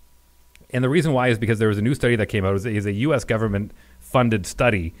this, and the reason why is because there was a new study that came out. It was a U.S. government-funded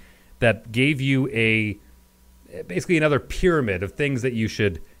study that gave you basically another pyramid of things that you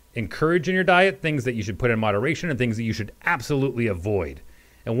should encourage in your diet, things that you should put in moderation, and things that you should absolutely avoid.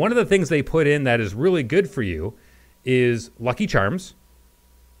 And one of the things they put in that is really good for you is Lucky Charms,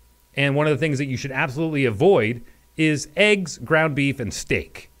 and one of the things that you should absolutely avoid is eggs, ground beef, and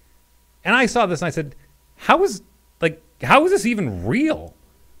steak. And I saw this and I said, how is this even real?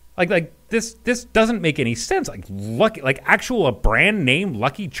 Like this doesn't make any sense. Like actual brand name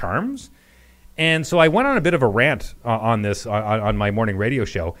Lucky Charms. And so I went on a bit of a rant on this on my morning radio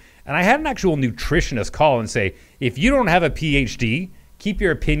show, and I had an actual nutritionist call and say, if you don't have a PhD, keep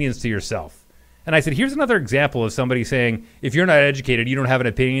your opinions to yourself. And I said, here's another example of somebody saying, if you're not educated, you don't have an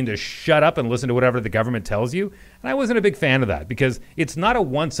opinion, to shut up and listen to whatever the government tells you. And I wasn't a big fan of that, because it's not a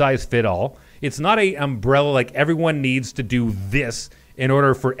one-size-fit-all. It's not a umbrella like everyone needs to do this in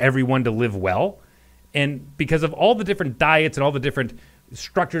order for everyone to live well. And because of all the different diets and all the different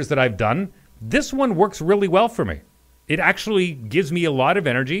structures that I've done, this one works really well for me. It actually gives me a lot of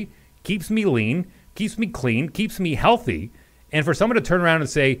energy, keeps me lean, keeps me clean, keeps me healthy. And for someone to turn around and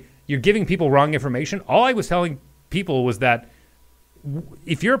say, you're giving people wrong information, all I was telling people was that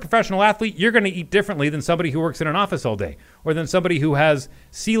if you're a professional athlete, you're going to eat differently than somebody who works in an office all day, or than somebody who has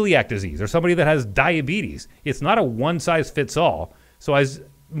celiac disease, or somebody that has diabetes. It's not a one-size-fits-all. So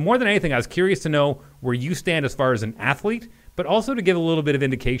more than anything, I was curious to know where you stand as far as an athlete, but also to give a little bit of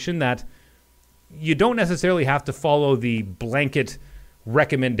indication that you don't necessarily have to follow the blanket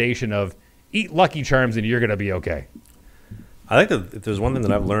recommendation of eat Lucky Charms and you're going to be okay. I think that if there's one thing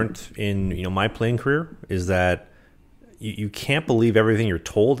that I've learned in my playing career is that you can't believe everything you're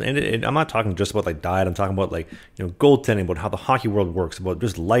told. And I'm not talking just about like diet. I'm talking about like goaltending, about how the hockey world works, about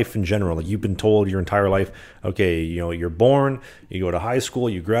just life in general. Like you've been told your entire life, okay, you're born, you go to high school,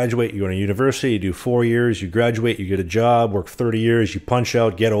 you graduate, you go to university, you do 4 years, you graduate, you get a job, work 30 years, you punch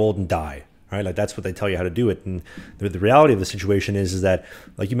out, get old, and die. Right? Like that's what they tell you how to do it. And the reality of the situation is that,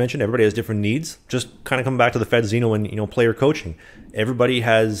 like you mentioned, everybody has different needs. Just kind of coming back to the Fedzino and player coaching. Everybody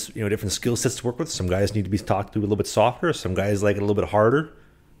has different skill sets to work with. Some guys need to be talked to a little bit softer. Some guys like it a little bit harder.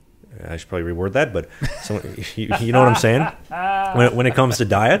 I should probably reword that, but you know what I'm saying? When it comes to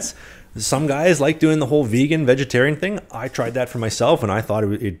diets, some guys like doing the whole vegan, vegetarian thing. I tried that for myself, and I thought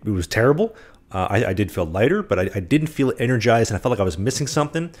it was terrible. I did feel lighter, but I didn't feel energized, and I felt like I was missing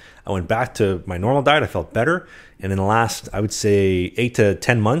something. I went back to my normal diet. I felt better. And in the last, I would say, 8 to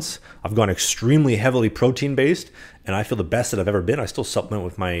 10 months, I've gone extremely heavily protein-based, and I feel the best that I've ever been. I still supplement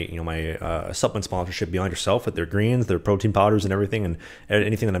with my supplement sponsorship, Beyond Yourself, with their greens, their protein powders, and everything, and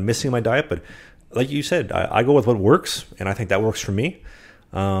anything that I'm missing in my diet. But like you said, I go with what works, and I think that works for me.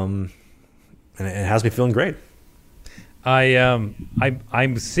 And it has me feeling great.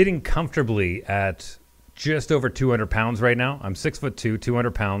 I'm sitting comfortably at just over 200 pounds right now. I'm 6'2",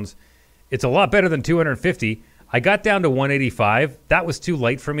 200 pounds. It's a lot better than 250. I got down to 185. That was too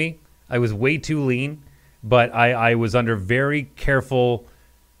light for me. I was way too lean, but I was under very careful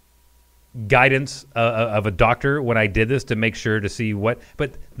guidance of a doctor when I did this to make sure to see what.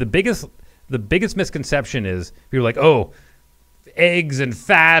 But the biggest misconception is people are like, oh, eggs and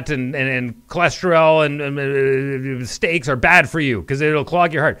fat and cholesterol and steaks are bad for you because it'll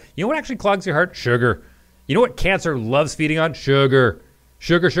clog your heart. You know what actually clogs your heart? Sugar. You know what cancer loves feeding on? Sugar.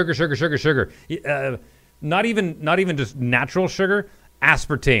 Sugar. Not even just natural sugar.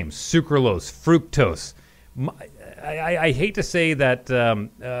 Aspartame, sucralose, fructose. I hate to say that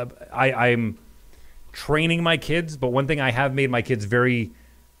I'm training my kids, but one thing I have made my kids very,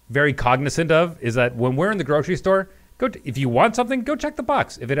 very cognizant of is that when we're in the grocery store, if you want something, go check the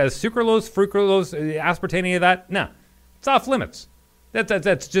box. If it has sucralose, fructose, aspartame, any of that, no, it's off limits.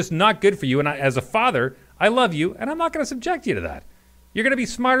 That's just not good for you. And as a father, I love you, and I'm not going to subject you to that. You're going to be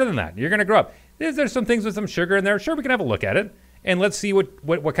smarter than that. You're going to grow up. There's some things with some sugar in there. Sure, we can have a look at it, and let's see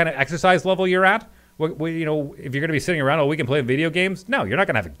what kind of exercise level you're at. If you're going to be sitting around all week and playing video games, no, you're not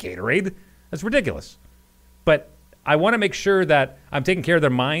going to have a Gatorade. That's ridiculous. But I want to make sure that I'm taking care of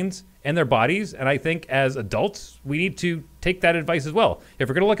their minds and their bodies, and I think as adults, we need to take that advice as well. If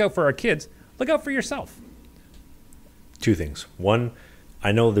we're going to look out for our kids, look out for yourself. Two things. One,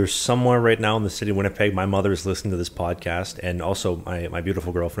 I know there's somewhere right now in the city of Winnipeg, my mother is listening to this podcast, and also my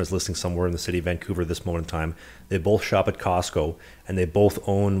beautiful girlfriend is listening somewhere in the city of Vancouver at this moment in time. They both shop at Costco, and they both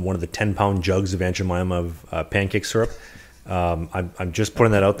own one of the 10-pound jugs of Aunt Jemima of pancake syrup. I'm just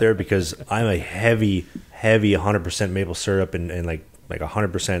putting that out there because I'm a heavy 100% maple syrup and like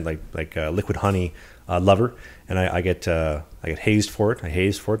 100% like liquid honey lover, and I get hazed for it. I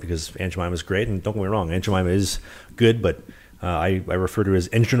haze for it because Aunt Jemima is great, and don't get me wrong, Aunt Jemima is good, but I refer to it as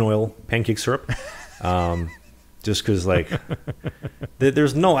engine oil pancake syrup, just because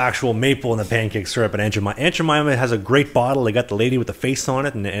there's no actual maple in the pancake syrup. And Aunt Jemima has a great bottle. They got the lady with the face on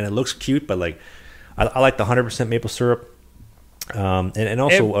it, and it looks cute. But I like the 100% maple syrup. And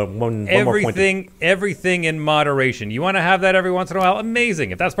also one more point. Everything in moderation. You want to have that every once in a while?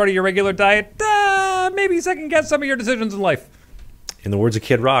 Amazing. If that's part of your regular diet, maybe second guess some of your decisions in life. In the words of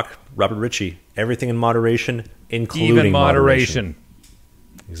Kid Rock, Robert Ritchie, everything in moderation, including even moderation.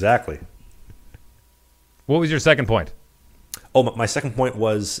 Exactly. What was your second point? Oh, my second point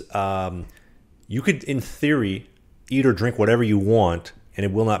was you could, in theory, eat or drink whatever you want, and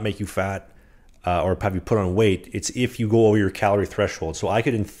it will not make you fat or have you put on weight. It's if you go over your calorie threshold. So I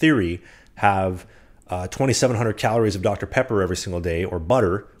could, in theory, have 2,700 calories of Dr. Pepper every single day, or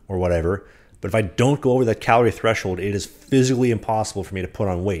butter, or whatever. But if I don't go over that calorie threshold, it is physically impossible for me to put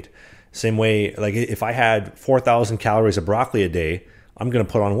on weight. Same way, like if I had 4,000 calories of broccoli a day, I'm going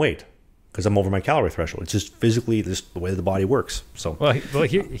to put on weight because I'm over my calorie threshold. It's just physically just the way the body works. So, well,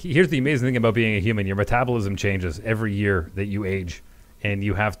 here's the amazing thing about being a human. Your metabolism changes every year that you age, and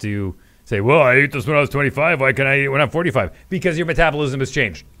you have to say, well, I ate this when I was 25. Why can I eat it when I'm 45? Because your metabolism has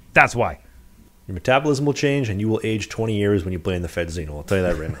changed. That's why. Your metabolism will change, and you will age 20 years when you play in the Fedzino. I'll tell you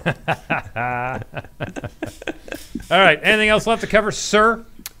that right now. All right. Anything else left to cover, sir?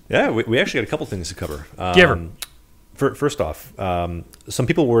 Yeah, we actually got a couple things to cover. Give her. First off, some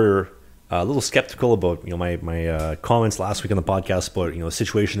people were a little skeptical about my comments last week on the podcast about the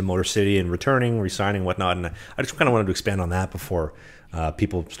situation in Motor City and returning, resigning, whatnot, and I just kind of wanted to expand on that before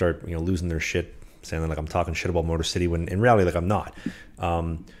people start losing their shit, saying like I'm talking shit about Motor City when in reality like I'm not.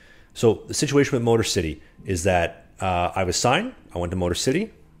 So the situation with Motor City is that I was signed. I went to Motor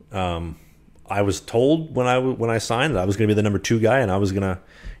City. I was told when I signed that I was going to be the number 2 guy and I was going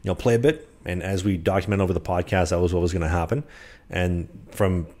to play a bit. And as we document over the podcast, that was what was going to happen. And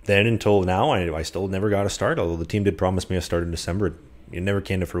from then until now, I still never got a start. Although the team did promise me a start in December, it never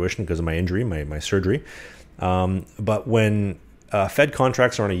came to fruition because of my injury, my surgery. But when Fed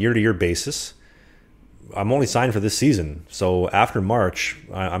contracts are on a year-to-year basis, I'm only signed for this season. So after March,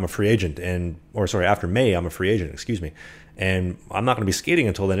 I'm a free agent, after May, I'm a free agent. Excuse me, and I'm not going to be skating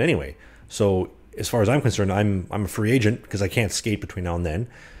until then anyway. So as far as I'm concerned, I'm a free agent because I can't skate between now and then.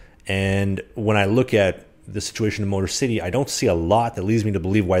 And when I look at the situation in Motor City, I don't see a lot that leads me to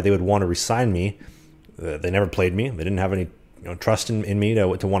believe why they would want to resign me. They never played me. They didn't have any trust in me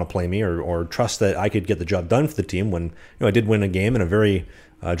to want to play me or trust that I could get the job done for the team when I did win a game in a very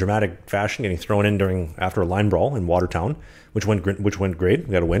dramatic fashion, getting thrown in after a line brawl in Watertown, which went great.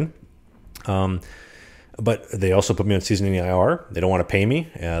 We got a win. But they also put me on season-ending IR. They don't want to pay me.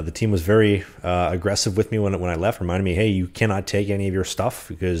 The team was very aggressive with me when I left, reminding me, hey, you cannot take any of your stuff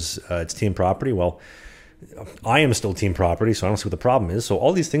because it's team property. Well, I am still team property, so I don't see what the problem is. So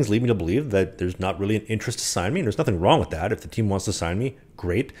all these things lead me to believe that there's not really an interest to sign me. And there's nothing wrong with that. If the team wants to sign me,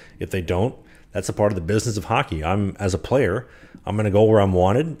 great. If they don't, that's a part of the business of hockey. As a player, I'm going to go where I'm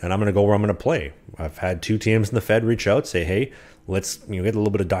wanted, and I'm going to go where I'm going to play. I've had 2 teams in the Fed reach out, say, hey, let's get a little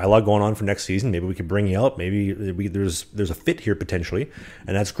bit of dialogue going on for next season. Maybe we could bring you out. Maybe there's a fit here potentially,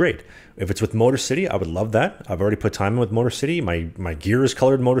 and that's great. If it's with Motor City, I would love that. I've already put time in with Motor City. My gear is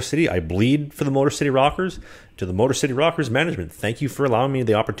colored Motor City. I bleed for the Motor City Rockers. To the Motor City Rockers management, thank you for allowing me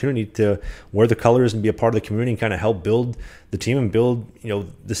the opportunity to wear the colors and be a part of the community and kind of help build the team and build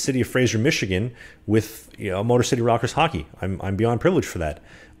the city of Fraser, Michigan with Motor City Rockers hockey. I'm beyond privileged for that.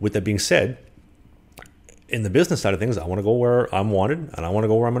 With that being said, in the business side of things, I want to go where I'm wanted and I want to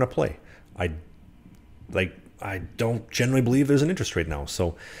go where I'm going to play. I don't generally believe there's an interest right now.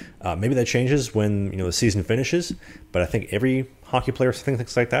 So maybe that changes when the season finishes. But I think every hockey player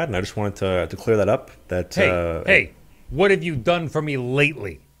thinks like that, and I just wanted to clear that up. That hey, what have you done for me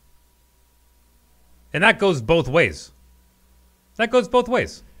lately? And that goes both ways.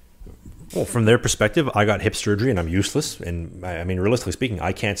 Well, from their perspective, I got hip surgery and I'm useless. And I mean, realistically speaking,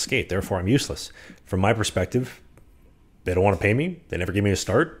 I can't skate. Therefore, I'm useless. From my perspective, they don't want to pay me. They never gave me a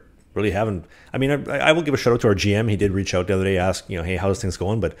start. Really haven't. I mean, I will give a shout out to our GM. He did reach out the other day, ask, hey, how's things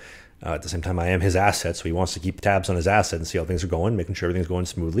going? But at the same time, I am his asset, so he wants to keep tabs on his asset and see how things are going, making sure everything's going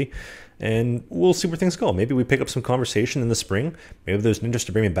smoothly. And we'll see where things go. Maybe we pick up some conversation in the spring. Maybe there's an interest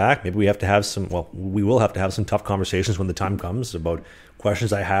to bring me back. Maybe we have to have some. Well, we will have to have some tough conversations when the time comes about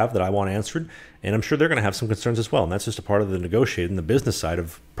questions I have that I want answered. And I'm sure they're going to have some concerns as well. And that's just a part of the negotiating, the business side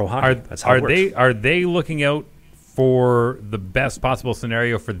of pro hockey. That's how it works. Are they looking out for the best possible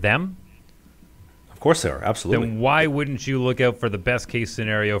scenario for them? Of course they are, absolutely. Then why wouldn't you look out for the best case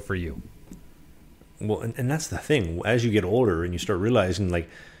scenario for you? Well, and that's the thing. As you get older and you start realizing,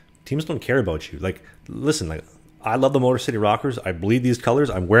 teams don't care about you. Listen, I love the Motor City Rockers. I bleed these colors.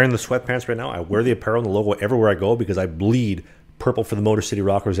 I'm wearing the sweatpants right now. I wear the apparel and the logo everywhere I go because I bleed purple for the Motor City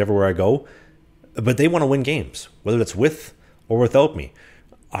Rockers everywhere I go. But they want to win games, whether that's with or without me.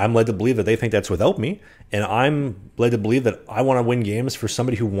 I'm led to believe that they think that's without me, and I'm led to believe that I want to win games for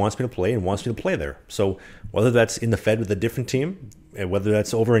somebody who wants me to play and wants me to play there. So whether that's in the Fed with a different team, whether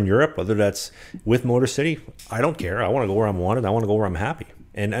that's over in Europe, whether that's with Motor City, I don't care. I want to go where I'm wanted. I want to go where I'm happy.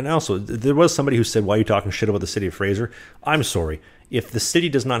 And also, there was somebody who said, why are you talking shit about the city of Fraser? I'm sorry. If the city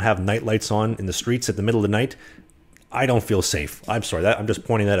does not have night lights on in the streets at the middle of the night, I don't feel safe. I'm sorry. I'm just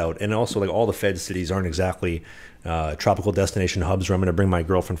pointing that out. And also, all the Fed cities aren't exactly tropical destination hubs where I'm going to bring my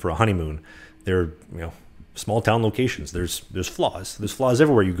girlfriend for a honeymoon. They're small town locations. There's flaws. There's flaws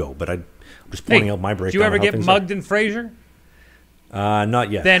everywhere you go. But I'm just pointing out my breakdown. Did you ever get mugged in Fraser? Not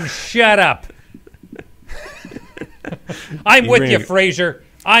yet. Then shut up. I'm with you, Fraser.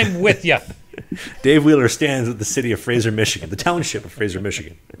 I'm with you. Dave Wheeler stands with the city of Fraser, Michigan, the township of Fraser,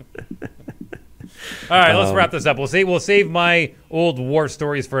 Michigan. All right, let's wrap this up. We'll save my old war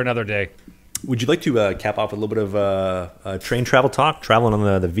stories for another day. Would you like to cap off with a little bit of train travel talk, traveling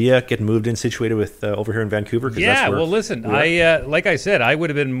on the Via, getting moved in, situated with over here in Vancouver? Yeah, well, listen, like I said, I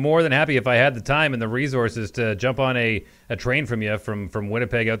would have been more than happy if I had the time and the resources to jump on a train from you from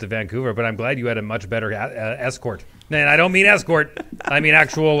Winnipeg out to Vancouver, but I'm glad you had a much better escort. And I don't mean escort. I mean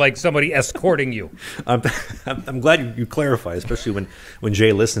actual, somebody escorting you. I'm glad you clarify, especially when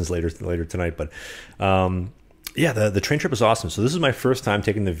Jay listens later tonight, but... yeah, the train trip was awesome. So this is my first time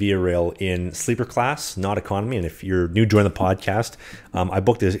taking the Via Rail in sleeper class, not economy. And if you're new, join the podcast. I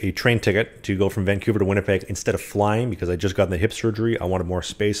booked a train ticket to go from Vancouver to Winnipeg instead of flying because I just got the hip surgery. I wanted more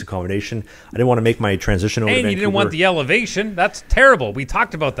space, accommodation. I didn't want to make my transition over to Vancouver. And you didn't want the elevation. That's terrible. We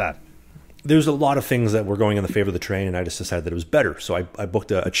talked about that. There's a lot of things that were going in the favor of the train, and I just decided that it was better. So I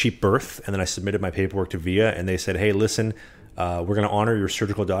booked a cheap berth, and then I submitted my paperwork to Via, and they said, hey, listen, we're going to honor your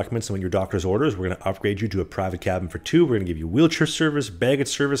surgical documents and your doctor's orders. We're going to upgrade you to a private cabin for 2. We're going to give you wheelchair service, baggage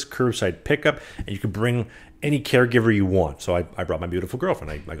service, curbside pickup, and you can bring any caregiver you want. So I brought my beautiful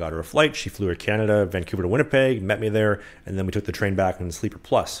girlfriend. I got her a flight. She flew to Canada, Vancouver to Winnipeg, met me there, and then we took the train back in the Sleeper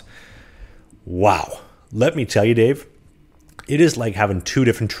Plus. Wow. Let me tell you, Dave, it is like having 2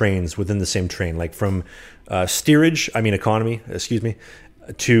 different trains within the same train, like from economy,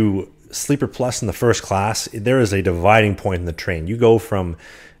 to Sleeper Plus in the first class, there is a dividing point in the train. You go from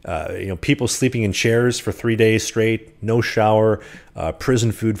people sleeping in chairs for 3 days straight, no shower,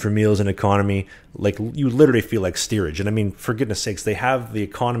 prison food for meals in economy. Like, you literally feel like steerage. And I mean, for goodness sakes, they have the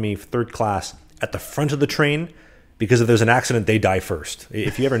economy third class at the front of the train because if there's an accident, they die first.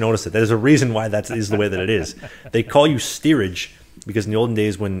 If you ever notice it, there's a reason why that is the way that it is. They call you steerage because in the olden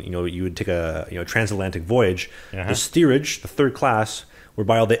days when you would take a transatlantic voyage, the steerage, the third class, were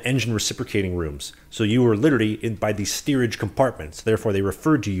by all the engine reciprocating rooms. So you were literally by the steerage compartments. Therefore, they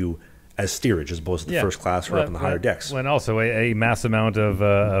referred to you as steerage as opposed to the first class or up in the higher decks. And also, a mass amount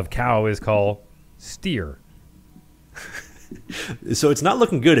of cow is called steer. So it's not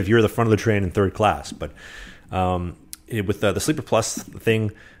looking good if you're at the front of the train in third class. But with the Sleeper Plus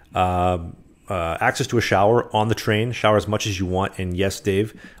thing, access to a shower on the train, shower as much as you want. And yes,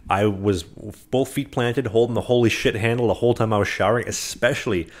 Dave, I was both feet planted, holding the holy shit handle the whole time I was showering,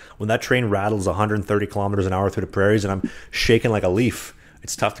 especially when that train rattles 130 kilometers an hour through the prairies and I'm shaking like a leaf.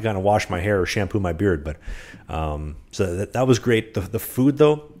 It's tough to kind of wash my hair or shampoo my beard. But so that was great. The food,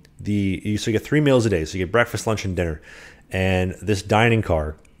 though, so you get 3 meals a day. So you get breakfast, lunch, and dinner. And this dining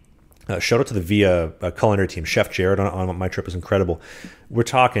car, shout out to the Via culinary team. Chef Jared on my trip was incredible. We're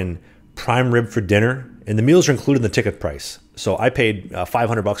talking prime rib for dinner, and the meals are included in the ticket price. So I paid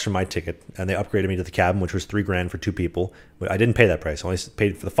 $500 for my ticket, and they upgraded me to the cabin, which was $3,000 for 2 people. But I didn't pay that price. I only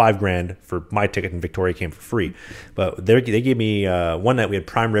paid for the $5,000 for my ticket, and Victoria came for free. But they gave me one night we had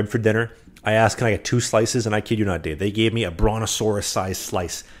prime rib for dinner. I asked, can I get 2 slices? And I kid you not, Dave, they gave me a brontosaurus-sized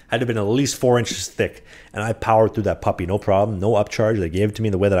slice. Had to have been at least 4 inches thick, and I powered through that puppy, no problem, no upcharge. They gave it to me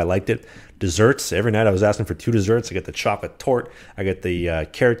the way that I liked it. Desserts, every night I was asking for 2 desserts. I get the chocolate torte, I get the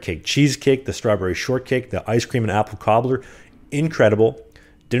carrot cake cheesecake, the strawberry shortcake, the ice cream and apple cobbler. Incredible.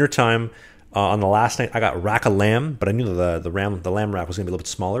 Dinner time on the last night, I got rack of lamb, but I knew the lamb rack was going to be a little bit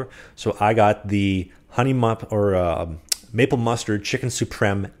smaller, so I got the maple mustard chicken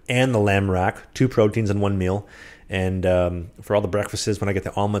supreme and the lamb rack, 2 proteins in 1 meal. And for all the breakfasts, when I get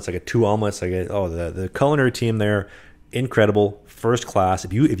the omelets, I get 2 omelets. I get the culinary team there, incredible, first class.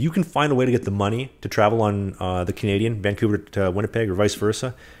 If you can find a way to get the money to travel on the Canadian, Vancouver to Winnipeg or vice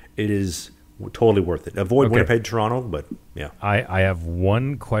versa, it is totally worth it. Avoid Winnipeg, Toronto, but yeah. I have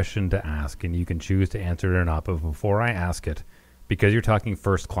one question to ask, and you can choose to answer it or not. But before I ask it, because you're talking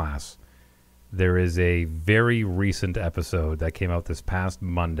first class, there is a very recent episode that came out this past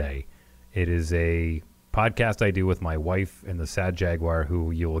Monday. It is a podcast I do with my wife and the Sad Jaguar,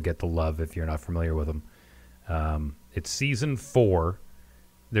 who you will get to love if you're not familiar with them. It's season 4.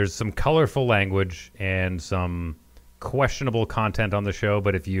 There's some colorful language and some questionable content on the show,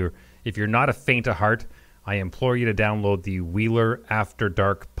 but if you're not a faint of heart, I implore you to download the Wheeler After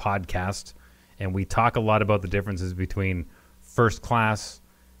Dark podcast, and we talk a lot about the differences between first class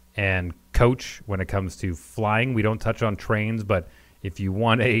and coach when it comes to flying. We don't touch on trains, but if you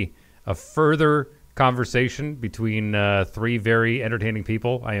want a further conversation between 3 very entertaining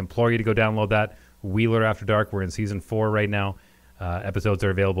people, I implore you to go download that Wheeler After Dark. We're in season 4 right now. Episodes are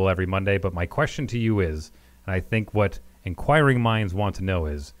available every Monday. But my question to you is, and I think what inquiring minds want to know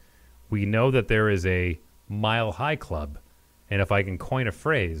is, we know that there is a Mile High Club, and if I can coin a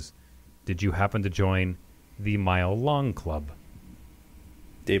phrase, did you happen to join the Mile Long Club?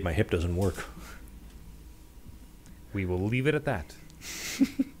 Dave, my hip doesn't work. We will leave it at that.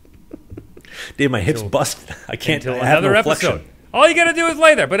 Dave, my hip's busted. I can't. Until another episode. All you got to do is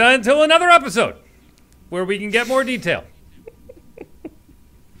lay there, but until another episode where we can get more detail.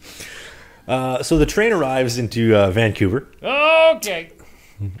 So the train arrives into Vancouver. Okay.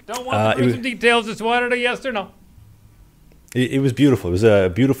 Don't want the gruesome details. Just wanted a yes or no. It was beautiful. It was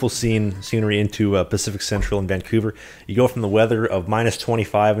a beautiful scenery into Pacific Central in Vancouver. You go from the weather of minus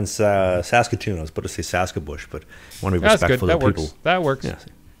 25 in Saskatoon. I was about to say Saskabush, but I want to be respectful to people. That works. Yeah,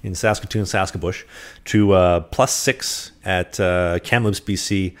 in Saskatoon, Saskabush, to plus 6 at Kamloops,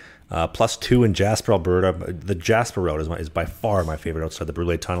 BC, plus 2 in Jasper, Alberta. The Jasper route is by far my favorite outside the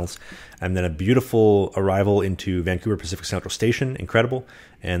Brule tunnels. And then a beautiful arrival into Vancouver Pacific Central Station, incredible.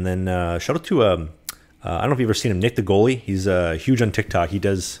 And then shout out to, I don't know if you've ever seen him, Nick the goalie. He's huge on TikTok. He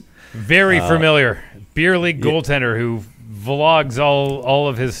does... Very familiar. Beer league goaltender who vlogs all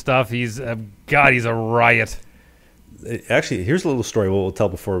of his stuff. He's a riot. Actually, here's a little story we'll tell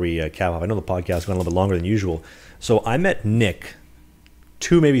before we cap off. I know the podcast is going a little bit longer than usual. So I met Nick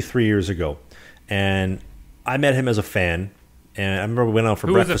 2, maybe 3 years ago, and I met him as a fan. And I remember we went out for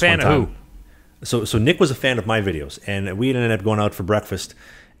breakfast one time. Who was a fan of who? So Nick was a fan of my videos, and we ended up going out for breakfast.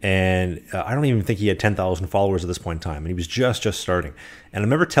 And I don't even think he had 10,000 followers at this point in time. And he was just starting. And I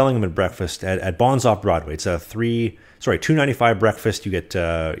remember telling him at breakfast at Bonds off Broadway. It's a $2.95 breakfast. You get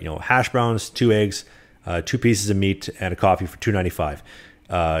hash browns, 2 eggs, 2 pieces of meat, and a coffee for $2.95.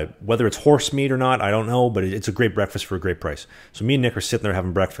 Whether it's horse meat or not, I don't know, but it's a great breakfast for a great price. So me and Nick are sitting there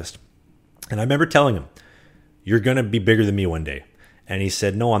having breakfast. And I remember telling him, "You're going to be bigger than me one day." And he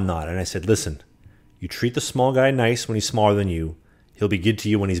said, "No, I'm not." And I said, "Listen, you treat the small guy nice when he's smaller than you. He'll be good to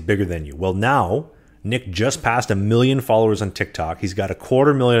you when he's bigger than you." Well, now Nick just passed 1 million followers on TikTok. He's got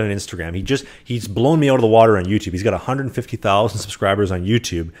 250,000 on Instagram. He's blown me out of the water on YouTube. He's got 150,000 subscribers on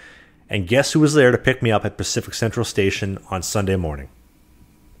YouTube. And guess who was there to pick me up at Pacific Central Station on Sunday morning?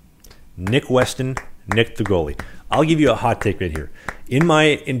 Nick Weston, Nick the goalie. I'll give you a hot take right here. In my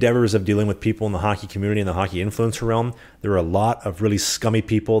endeavors of dealing with people in the hockey community and the hockey influencer realm, there are a lot of really scummy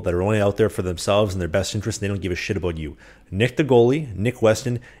people that are only out there for themselves and their best interest, and they don't give a shit about you. Nick the goalie, Nick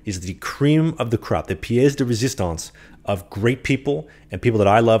Weston, is the cream of the crop, the pièce de résistance of great people and people that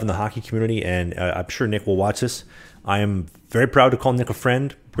I love in the hockey community, and I'm sure Nick will watch this. I am very proud to call Nick a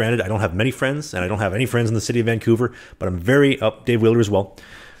friend. Granted, I don't have many friends, and I don't have any friends in the city of Vancouver, but I'm Dave Wheeler as well.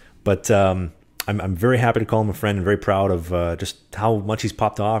 But I'm very happy to call him a friend and very proud of just how much he's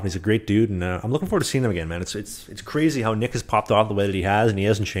popped off. He's a great dude, and I'm looking forward to seeing him again, man. It's crazy how Nick has popped off the way that he has, and he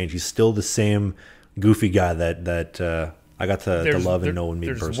hasn't changed. He's still the same goofy guy that I got to love and know and meet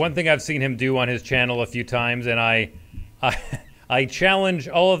in person. There's one thing I've seen him do on his channel a few times, and I challenge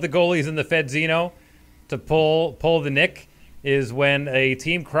all of the goalies in the Fedzino to pull the Nick, is when a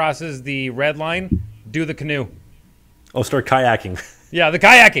team crosses the red line, do the canoe. Oh, start kayaking. Yeah, the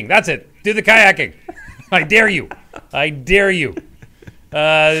kayaking. That's it. Do the kayaking. I dare you. I dare you.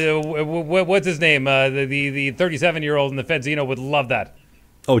 What's his name? The 37-year-old in the Fedzino would love that.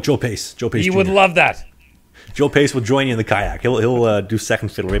 Oh, Joe Pace. Joe Pace. He Jr. would love that. Joe Pace will join you in the kayak. He'll do second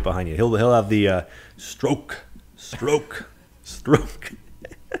fiddle right behind you. He'll have the stroke.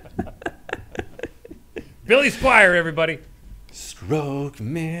 Billy Squire, everybody. Stroke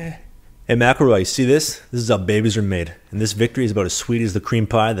me. Hey, McElroy, you see this? This is how babies are made. And this victory is about as sweet as the cream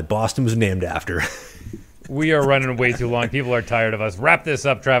pie that Boston was named after. We are running way too long. People are tired of us. Wrap this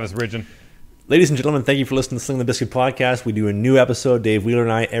up, Travis Ridgen. Ladies and gentlemen, thank you for listening to Sling the Biscuit podcast. We do a new episode, Dave Wheeler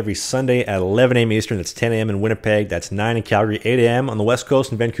and I, every Sunday at 11 a.m. Eastern. That's 10 a.m. in Winnipeg. That's 9 in Calgary, 8 a.m. on the West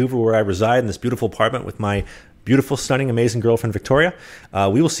Coast in Vancouver, where I reside in this beautiful apartment with my beautiful, stunning, amazing girlfriend, Victoria.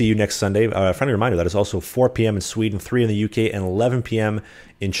 We will see you next Sunday. Friendly reminder, that is also 4 p.m. in Sweden, 3 in the UK, and 11 p.m.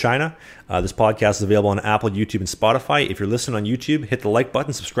 in China. This podcast is available on Apple, YouTube, and Spotify. If you're listening on YouTube, hit the like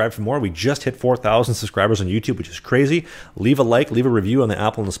button, subscribe for more. We just hit 4,000 subscribers on YouTube, which is crazy. Leave a like, leave a review on the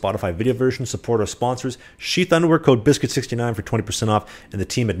Apple and the Spotify video version. Support our sponsors. Sheath Underwear, code BISCUIT69 for 20% off. And the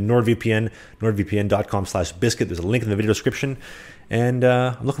team at NordVPN, nordvpn.com/biscuit. There's a link in the video description. And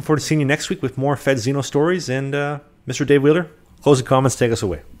I'm looking forward to seeing you next week with more Fedzino stories. And Mr. Dave Wheeler, closing comments, take us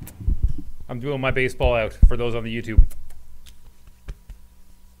away. I'm doing my baseball out for those on the YouTube.